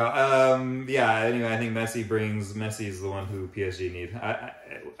talking about. Anyway, I think Messi's the one who PSG need.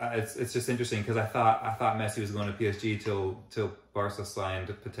 It's just interesting because I thought Messi was going to PSG till Barca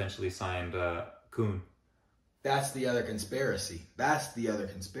potentially signed Kun. That's the other conspiracy. Yeah,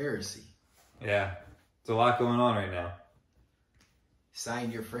 it's a lot going on right now.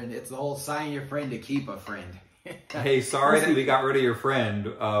 Sign your friend. It's the whole sign your friend to keep a friend. Hey, sorry that we got rid of your friend.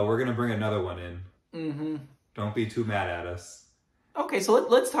 We're gonna bring another one in. Mm-hmm. Don't be too mad at us. Okay, so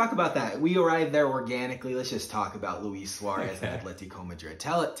let's talk about that. We arrived there organically. Let's just talk about Luis Suarez and Atletico Madrid.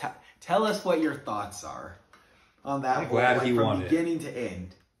 Tell us what your thoughts are on that whole, from beginning to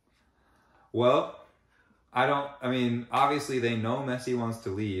end. Well, obviously they know Messi wants to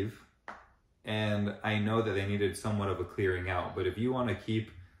leave, and I know that they needed somewhat of a clearing out. But if you want to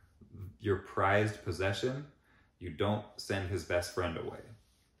keep your prized possession, you don't send his best friend away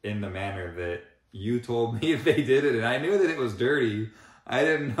in the manner that you told me if they did it, and I knew that it was dirty. I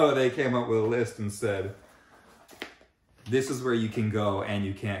didn't know they came up with a list and said, this is where you can go and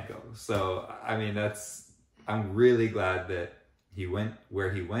you can't go. So, I'm really glad that he went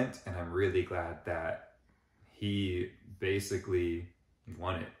where he went, and I'm really glad that he basically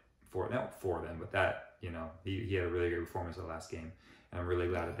won it not for them, but that, he had a really good performance in the last game, and I'm really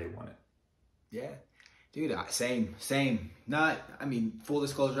glad that they won it. Yeah. Dude, same. Full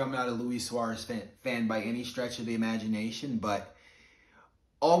disclosure, I'm not a Luis Suarez fan by any stretch of the imagination, but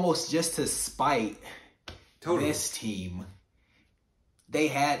almost just to spite this team, they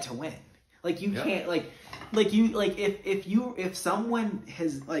had to win. Like you can't if someone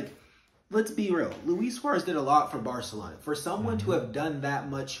has let's be real, Luis Suarez did a lot for Barcelona. For someone to have done that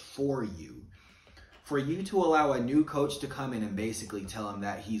much for you, for you to allow a new coach to come in and basically tell him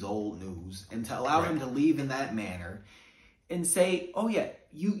that he's old news, and to allow him to leave in that manner and say, "Oh yeah,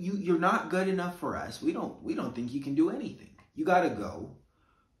 you're not good enough for us. We don't think you can do anything. You got to go,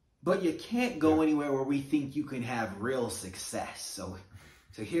 but you can't go anywhere where we think you can have real success."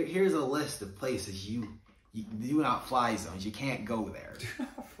 So here's a list of places you do not fly zones. You can't go there.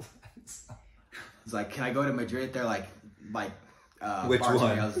 It's like, can I go to Madrid? They're like. Which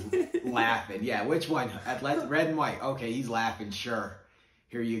one? Laughing. Yeah, which one? Red and white. Okay, he's laughing. Sure.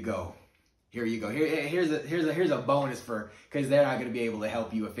 Here you go. Here's a bonus because they're not going to be able to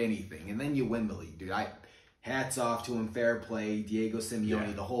help you if anything. And then you win the league, dude. Hats off to him. Fair play. Diego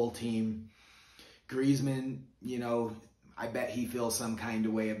Simeone, the whole team. Griezmann, I bet he feels some kind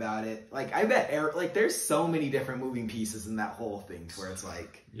of way about it. I bet there's so many different moving pieces in that whole thing where it's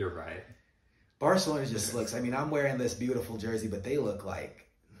like, you're right. Barcelona just looks, I'm wearing this beautiful jersey, but they look like,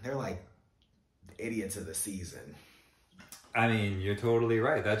 they're like idiots of the season. You're totally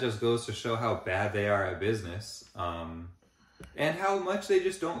right. That just goes to show how bad they are at business. And how much they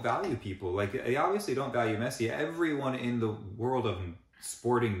just don't value people. They obviously don't value Messi. Everyone in the world of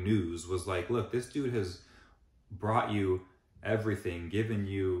sporting news was like, look, this dude has brought you everything, given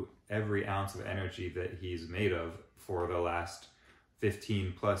you every ounce of energy that he's made of for the last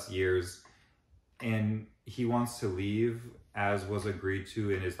 15 plus years. And he wants to leave, as was agreed to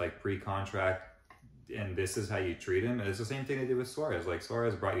in his pre-contract, and this is how you treat him. And it's the same thing they did with Suarez.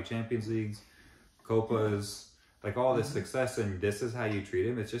 Suarez brought you Champions Leagues, Copas, all this success, and this is how you treat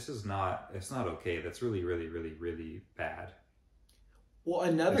him. It's not okay. That's really, really, really, really bad. Well,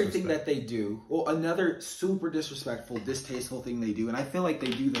 another thing that they do, another super disrespectful, distasteful thing they do, and I feel like they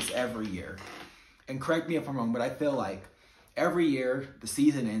do this every year, and correct me if I'm wrong, but I feel like every year the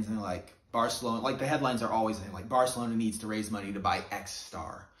season ends and they're like, Barcelona, the headlines are always saying, Barcelona needs to raise money to buy X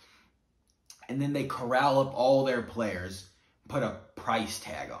star. And then they corral up all their players, put a price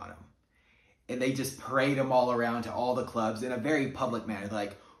tag on them. And they just parade them all around to all the clubs in a very public manner.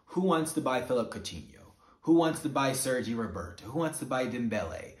 Who wants to buy Philippe Coutinho? Who wants to buy Sergi Roberto? Who wants to buy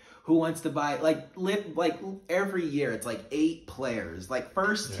Dembele? who wants to buy, like every year it's like 8 players, like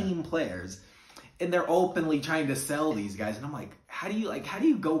first team players, and they're openly trying to sell these guys. And I'm like, how do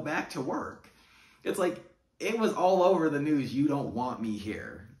you go back to work? It's like, it was all over the news. You don't want me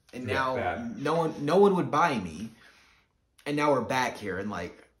here. And now no one would buy me. And now we're back here, and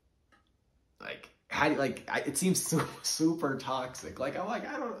how do it seems super toxic. Like, I'm like,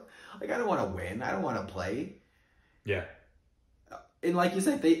 I don't want to win. I don't want to play. Yeah. And like you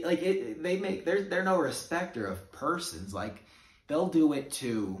said, they're no respecter of persons. Like, they'll do it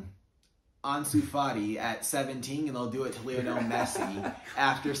to Ansu Fati at 17, and they'll do it to Lionel Messi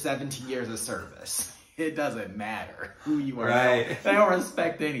after 17 years of service. It doesn't matter who you are. Right. They don't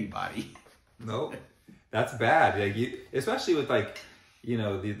respect anybody. Nope. That's bad. Like, especially with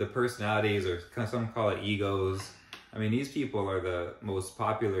the personalities, or some call it egos. I mean, these people are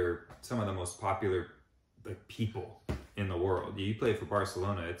some of the most popular people in the world. You play for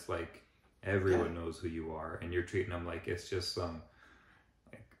Barcelona, it's like everyone knows who you are, and you're treating them like it's just some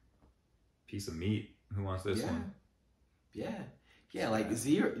piece of meat. Who wants this one? Yeah, like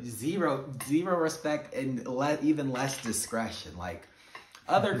zero respect, and even less discretion. Like,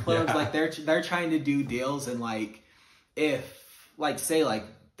 other clubs, like they're trying to do deals, and they're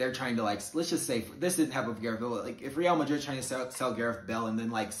trying to let's just say, this didn't happen with Gareth Bale. Like, if Real Madrid's trying to sell Gareth Bale, and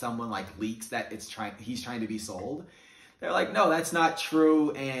then someone leaks that he's trying to be sold, they're like, no, that's not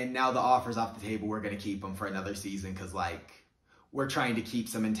true, and now the offer's off the table. We're gonna keep him for another season because we're trying to keep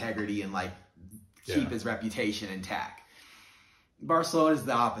some integrity and keep his reputation intact. Barcelona's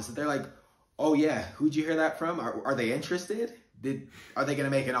the opposite. They're like, oh yeah, who'd you hear that from? Are they interested? Are they gonna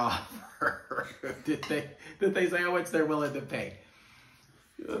make an offer? did they say how much they're willing to pay?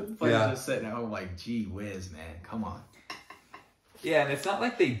 Players just sitting at home like, gee whiz, man, come on. Yeah, and it's not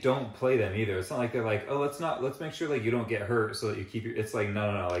like they don't play them either. It's not like they're like, oh, let's make sure you don't get hurt so that you keep it's like,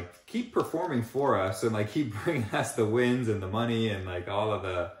 no, like, keep performing for us, and keep bringing us the wins and the money and all of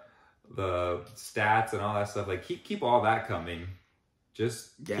the stats and all that stuff. Like, keep all that coming.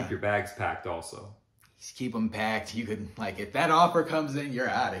 Just keep your bags packed also. Just keep them packed. You could, if that offer comes in, you're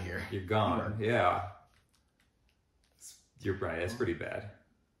out of here. You're gone. Yeah. You're right. It's pretty bad.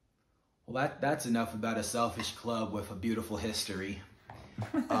 Well, that's enough about a selfish club with a beautiful history.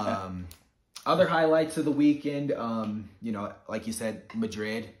 Other highlights of the weekend, like you said,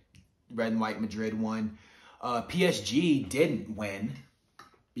 Madrid, red and white Madrid won. PSG didn't win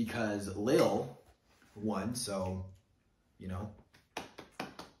because Lille won. So,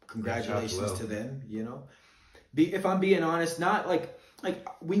 congratulations to them. If I'm being honest, not like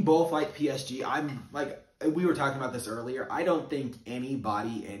we both like PSG. I'm we were talking about this earlier. I don't think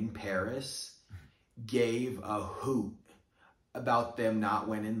anybody in Paris gave a hoot about them not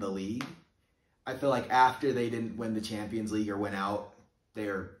winning the league. I feel like after they didn't win the Champions League or went out,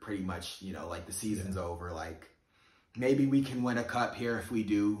 they're pretty much, the season's over. Maybe we can win a cup here if we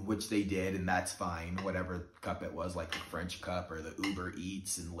do, which they did, and that's fine. Whatever cup it was, like the French Cup or the Uber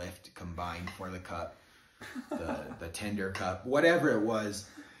Eats and Lyft combined for the cup, the Tinder Cup, whatever it was.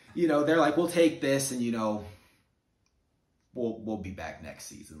 They're like, we'll take this, and we'll be back next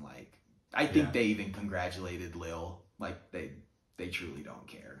season. I think they even congratulated Lille. They truly don't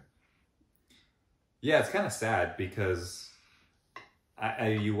care. Yeah, it's kind of sad because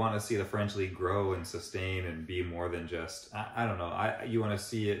you want to see the French league grow and sustain and be more than just, I don't know. You want to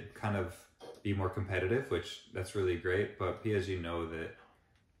see it kind of be more competitive, which that's really great. But PSG know that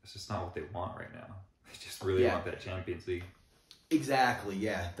it's just not what they want right now. They just really want that Champions League. Exactly,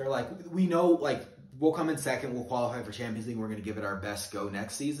 yeah. They're like, we know, we'll come in second, we'll qualify for Champions League, we're going to give it our best go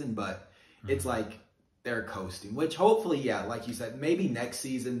next season, but it's they're coasting, which hopefully, like you said, maybe next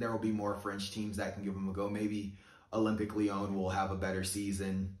season there will be more French teams that can give them a go. Maybe Olympique Lyon will have a better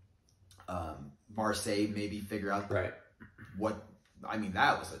season. Marseille maybe figure out that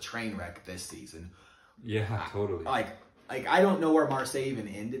was a train wreck this season. Yeah, totally. I don't know where Marseille even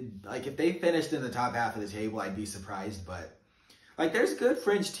ended. If they finished in the top half of the table, I'd be surprised, but there's good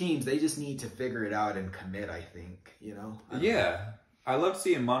French teams. They just need to figure it out and commit, I think, I love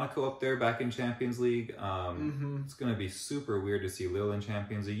seeing Monaco up there back in Champions League. It's going to be super weird to see Lille in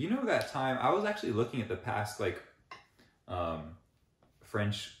Champions League. That time, I was actually looking at the past,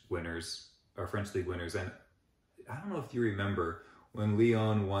 French winners, or French league winners, and I don't know if you remember when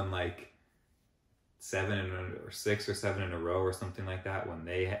Lyon won, 6 or 7 in a row or something like that, when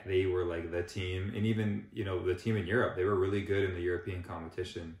they were the team, and even the team in Europe, they were really good in the European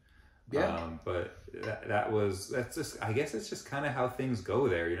competition. But that's just, I guess it's just kind of how things go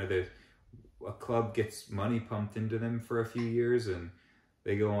there. A club gets money pumped into them for a few years, and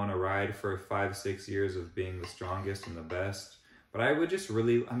they go on a ride for 5-6 years of being the strongest and the best. But I would just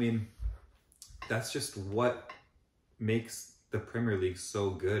really, I mean, that's just what makes the Premier League so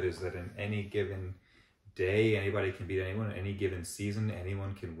good, is that in any given day, anybody can beat anyone. In any given season,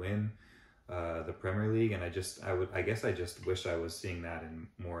 anyone can win the Premier League. And I guess I just wish I was seeing that in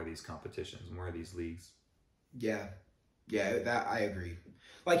more of these competitions, more of these leagues. Yeah, that I agree.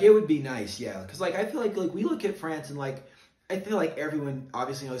 Like, it would be nice, yeah, because like I feel like we look at France and like I feel like everyone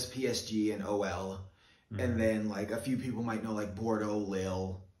obviously knows PSG and OL, and then like a few people might know like Bordeaux,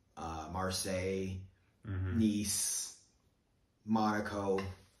 Lille, Marseille, Nice, Monaco.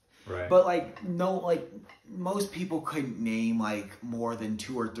 Right. But like no, like most people couldn't name like more than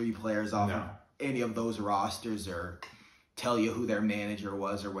 2 or 3 players off of any of those rosters, or tell you who their manager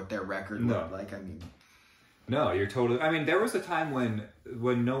was or what their record was. Like, I mean, no, you're totally. I mean, there was a time when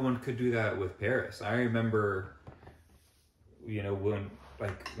no one could do that with Paris. I remember, you know, when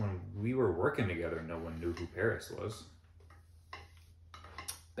we were working together, no one knew who Paris was.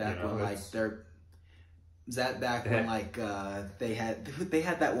 Back when they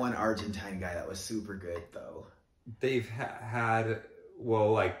had that one Argentine guy that was super good though. They've had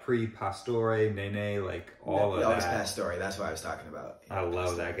like pre-Pastore, Nene, like all of that. That was Pastore. That's what I was talking about. Yeah, I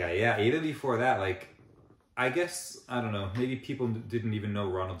love that guy. Yeah, even before that, like, I guess, I don't know, maybe people didn't even know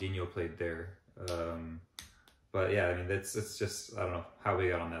Ronaldinho played there. But yeah, I mean, it's just, I don't know how we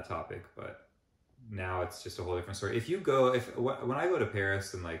got on that topic, but now it's just a whole different story. When I go to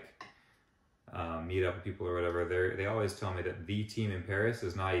Paris and like meet up with people or whatever, they always tell me that the team in Paris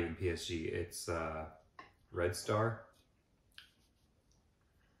is not even PSG, it's Red Star.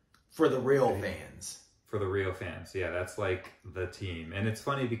 For the real fans. For the real fans, yeah, that's like the team. And it's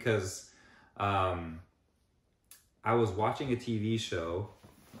funny because I was watching a TV show,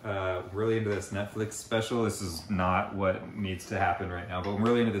 really into this Netflix special. This is not what needs to happen right now, but I'm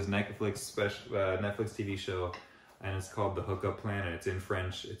really into this Netflix TV show, and it's called The Hookup Plan, and it's in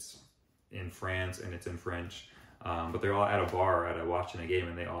French. It's in France, and it's in French. But they're all at a bar watching a game,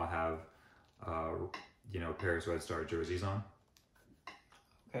 and they all have, Paris Red Star jerseys on.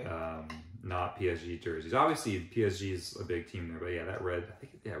 Okay. Not PSG jerseys. Obviously, PSG is a big team there, but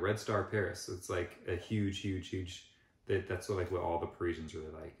yeah, Red Star Paris. It's like a huge. That's what all the Parisians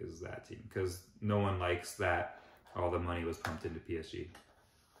really like, is that team, because no one likes that all the money was pumped into PSG.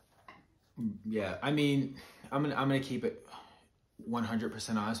 Yeah, I mean, I'm gonna keep it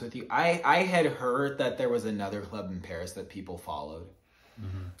 100% honest with you. I had heard that there was another club in Paris that people followed.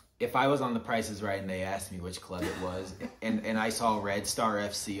 Mm-hmm. If I was on The Price is Right and they asked me which club it was, and I saw Red Star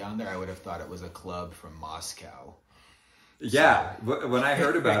FC on there, I would have thought it was a club from Moscow. Yeah, so. When I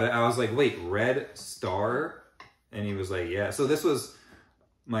heard about it, I was like, wait, Red Star? And he was like, yeah. So this was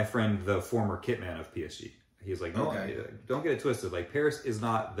my friend, the former kitman of PSG. He's like, no, don't get it twisted. Like, Paris is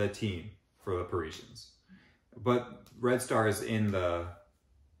not the team for the Parisians. But Red Star is in the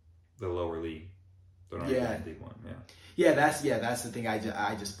lower league. League One, yeah. Yeah, that's the thing.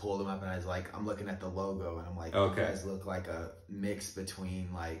 I just pulled them up and I was like, I'm looking at the logo and I'm like, You guys look like a mix between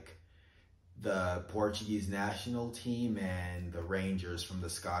like the Portuguese national team and the Rangers from the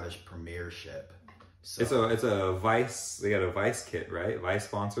Scottish Premiership. So it's a Vice. They got a Vice kit, right? Vice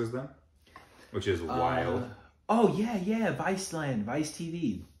sponsors them, which is wild. Oh yeah, Viceland, Vice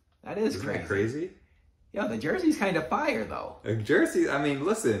TV. That is Isn't that crazy? Yeah, the jersey's kind of fire though. A jersey. I mean,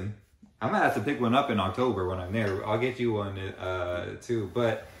 listen. I'm gonna have to pick one up in October when I'm there. I'll get you one too.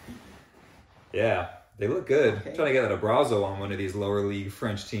 But yeah, they look good. Okay. I'm trying to get an Abrazo on one of these lower league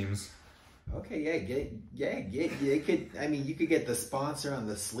French teams. Okay, you could get the sponsor on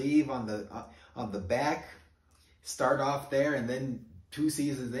the sleeve on the back. Start off there, and then 2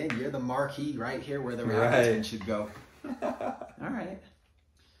 seasons in, you're the marquee right here where the Raptors should go.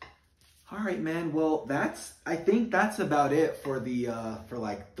 All right, man. Well, I think that's about it for the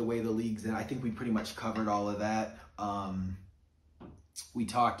way the league's in. I think we pretty much covered all of that. We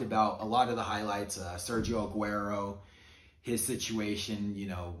talked about a lot of the highlights. Sergio Aguero, his situation,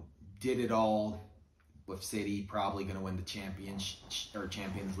 did it all with City, probably going to win the Champions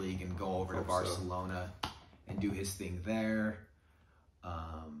League and go over to Barcelona and do his thing there.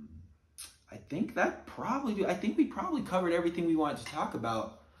 I think we probably covered everything we wanted to talk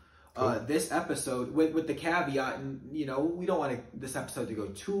about. Cool. This episode, with the caveat, and we don't want this episode to go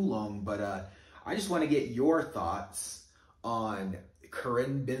too long, but I just want to get your thoughts on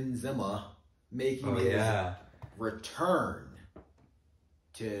Karim Benzema making his return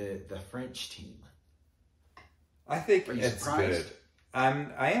to the French team. I think it's good.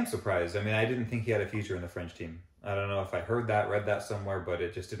 I am surprised. I mean, I didn't think he had a future in the French team. I don't know if I read that somewhere, but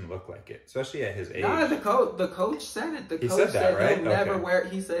it just didn't look like it, especially at his age. No, the coach said it. He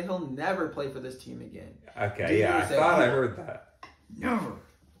said he'll never play for this team again. Okay, I thought I heard that. Never.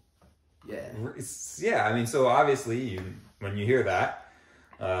 Yeah. Yeah, I mean, so obviously, when you hear that,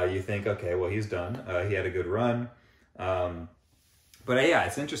 you think, okay, well, he's done. He had a good run. But yeah,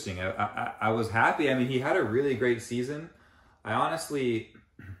 it's interesting. I was happy. I mean, he had a really great season. I honestly,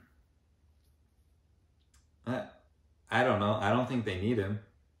 I don't know. I don't think they need him.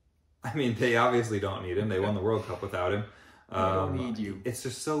 I mean, they obviously don't need him. They won the World Cup without him. They don't need you. It's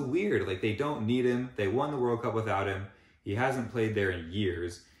just so weird. Like, they don't need him. They won the World Cup without him. He hasn't played there in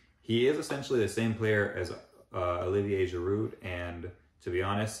years. He is essentially the same player as Olivier Giroud. And to be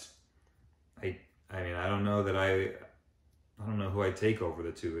honest, I mean, I don't know who I take over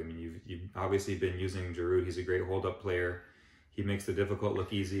the two. I mean, you've obviously been using Giroud. He's a great hold-up player. He makes the difficult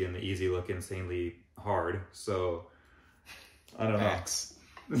look easy and the easy look insanely hard. So, I don't Facts.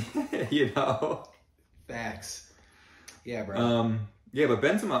 know. You know? Facts. Yeah, bro. Yeah, but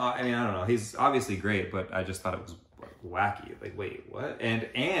Benzema, I mean, I don't know. He's obviously great, but I just thought it was wacky. Like, wait, what?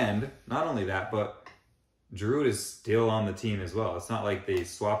 And not only that, but Giroud is still on the team as well. It's not like they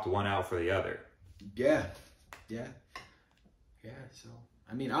swapped one out for the other. Yeah. So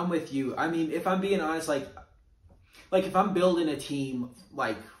I mean, I'm with you. I mean, if I'm being honest, like if I'm building a team,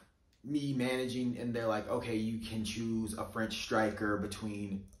 like me managing, and they're like, okay, you can choose a French striker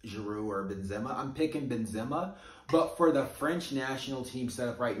between Giroud or Benzema, I'm picking Benzema. But for the French national team set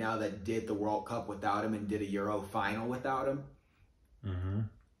up right now that did the World Cup without him and did a Euro final without him,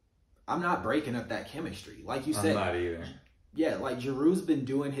 I'm not breaking up that chemistry. Like you said, I'm not either. Yeah, like Giroud's been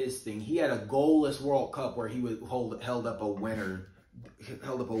doing his thing. He had a goalless World Cup where he was held up a winner's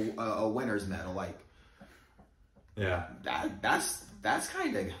medal. Like, yeah, that's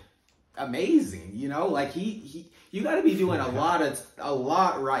kind of amazing, you know. Like you got to be doing a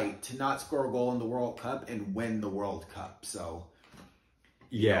lot right to not score a goal in the World Cup and win the World Cup. So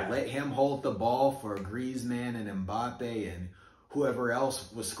yeah, let him hold the ball for Griezmann and Mbappe and whoever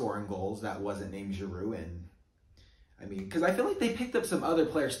else was scoring goals that wasn't named Giroud. And I mean, because I feel like they picked up some other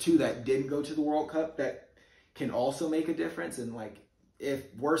players too that didn't go to the World Cup that can also make a difference. And like, if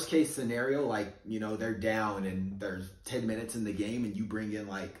worst case scenario, like, you know, they're down and there's 10 minutes in the game and you bring in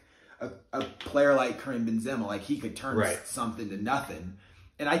like a player like Karim Benzema, like he could turn something to nothing.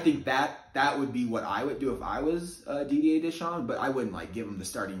 And I think that would be what I would do if I was Didier Deschamps, but I wouldn't like give him the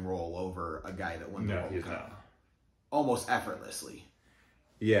starting role over a guy that won the World Cup almost effortlessly.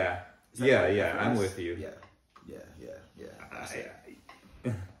 Yeah. I'm with you. Yeah.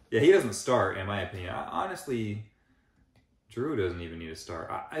 Yeah, he doesn't start, in my opinion. Honestly, Giroud doesn't even need to start.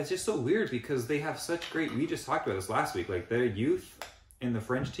 It's just so weird because they have such great... We just talked about this last week. Like, their youth in the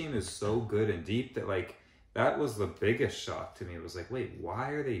French team is so good and deep that, like, that was the biggest shock to me. It was like, wait, why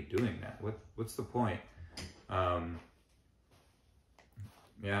are they doing that? What's the point? Yeah,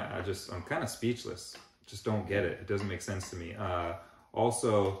 I'm kind of speechless. Just don't get it. It doesn't make sense to me.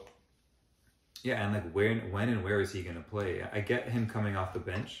 Also... Yeah, and like when and where is he going to play? I get him coming off the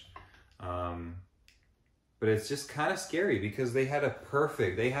bench, but it's just kind of scary because they had the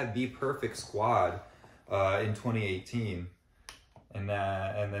perfect squad in 2018, and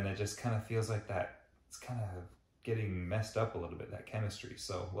then it just kind of feels like that it's kind of getting messed up a little bit, that chemistry.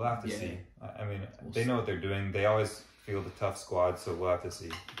 So we'll have to see. I mean, they know what they're doing. They always field a tough squad, so we'll have to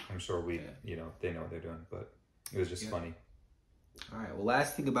see. I'm sure they know what they're doing, but it was just funny. All right, well,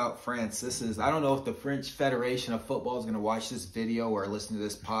 last thing about France. This is, I don't know if the French Federation of Football is going to watch this video or listen to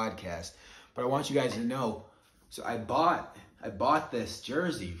this podcast, but I want you guys to know. So I bought this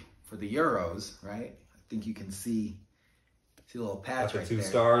jersey for the Euros, right? I think you can see a little patch right there. 2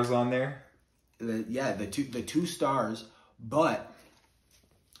 stars on there? The 2 stars, but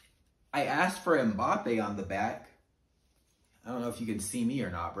I asked for Mbappe on the back. I don't know if you can see me or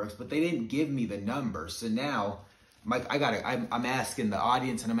not, Brooks, but they didn't give me the number. So now... Mike, I'm asking the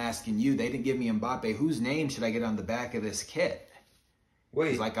audience and I'm asking you. They didn't give me Mbappe. Whose name should I get on the back of this kit?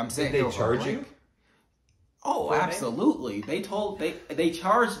 Wait, like I'm saying, did they charge you? Oh, absolutely. They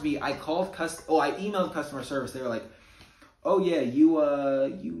charged me. I emailed customer service. They were like, "Oh yeah,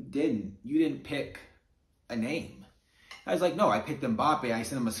 you didn't pick a name." I was like, "No, I picked Mbappe." I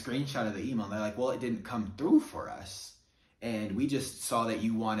sent them a screenshot of the email. And they're like, "Well, it didn't come through for us, and we just saw that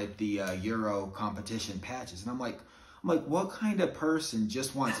you wanted the Euro competition patches." And I'm like, what kind of person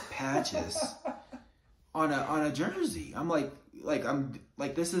just wants patches on a jersey? I'm like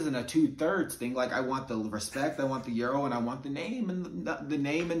this isn't a 2/3 thing. Like, I want the respect, I want the Euro, and I want the name and the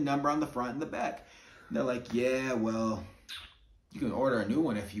name and number on the front and the back. And they're like, yeah, well, you can order a new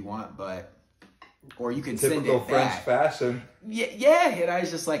one if you want, or you can send it back. Typical French fashion. Yeah, and I was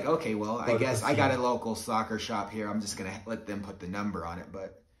just like, okay, well, I guess I got a local soccer shop here. I'm just gonna let them put the number on it,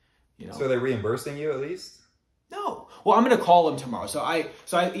 but you know. So they're reimbursing you at least? No. Well, I'm gonna call them tomorrow. So I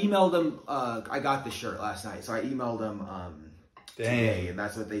emailed them. I got the shirt last night, so I emailed them today, and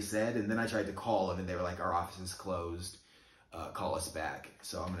that's what they said. And then I tried to call them, and they were like, "Our office is closed. Call us back."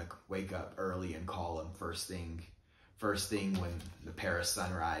 So I'm gonna wake up early and call them first thing when the Paris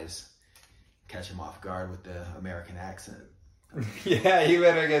sunrise. Catch them off guard with the American accent. Yeah, you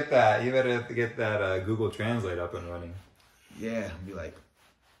better get that. You better get that Google Translate up and running. Yeah, be like,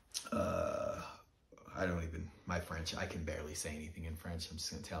 my French, I can barely say anything in French. I'm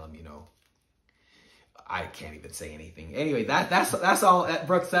just gonna tell him, I can't even say anything. Anyway, that's all,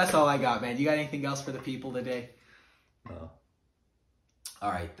 Brooks. That's all I got, man. You got anything else for the people today? No.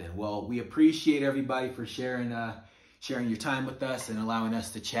 All right then. Well, we appreciate everybody for sharing your time with us and allowing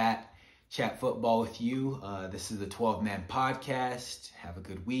us to chat football with you. This is the 12 Man Podcast. Have a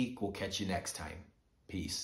good week. We'll catch you next time. Peace.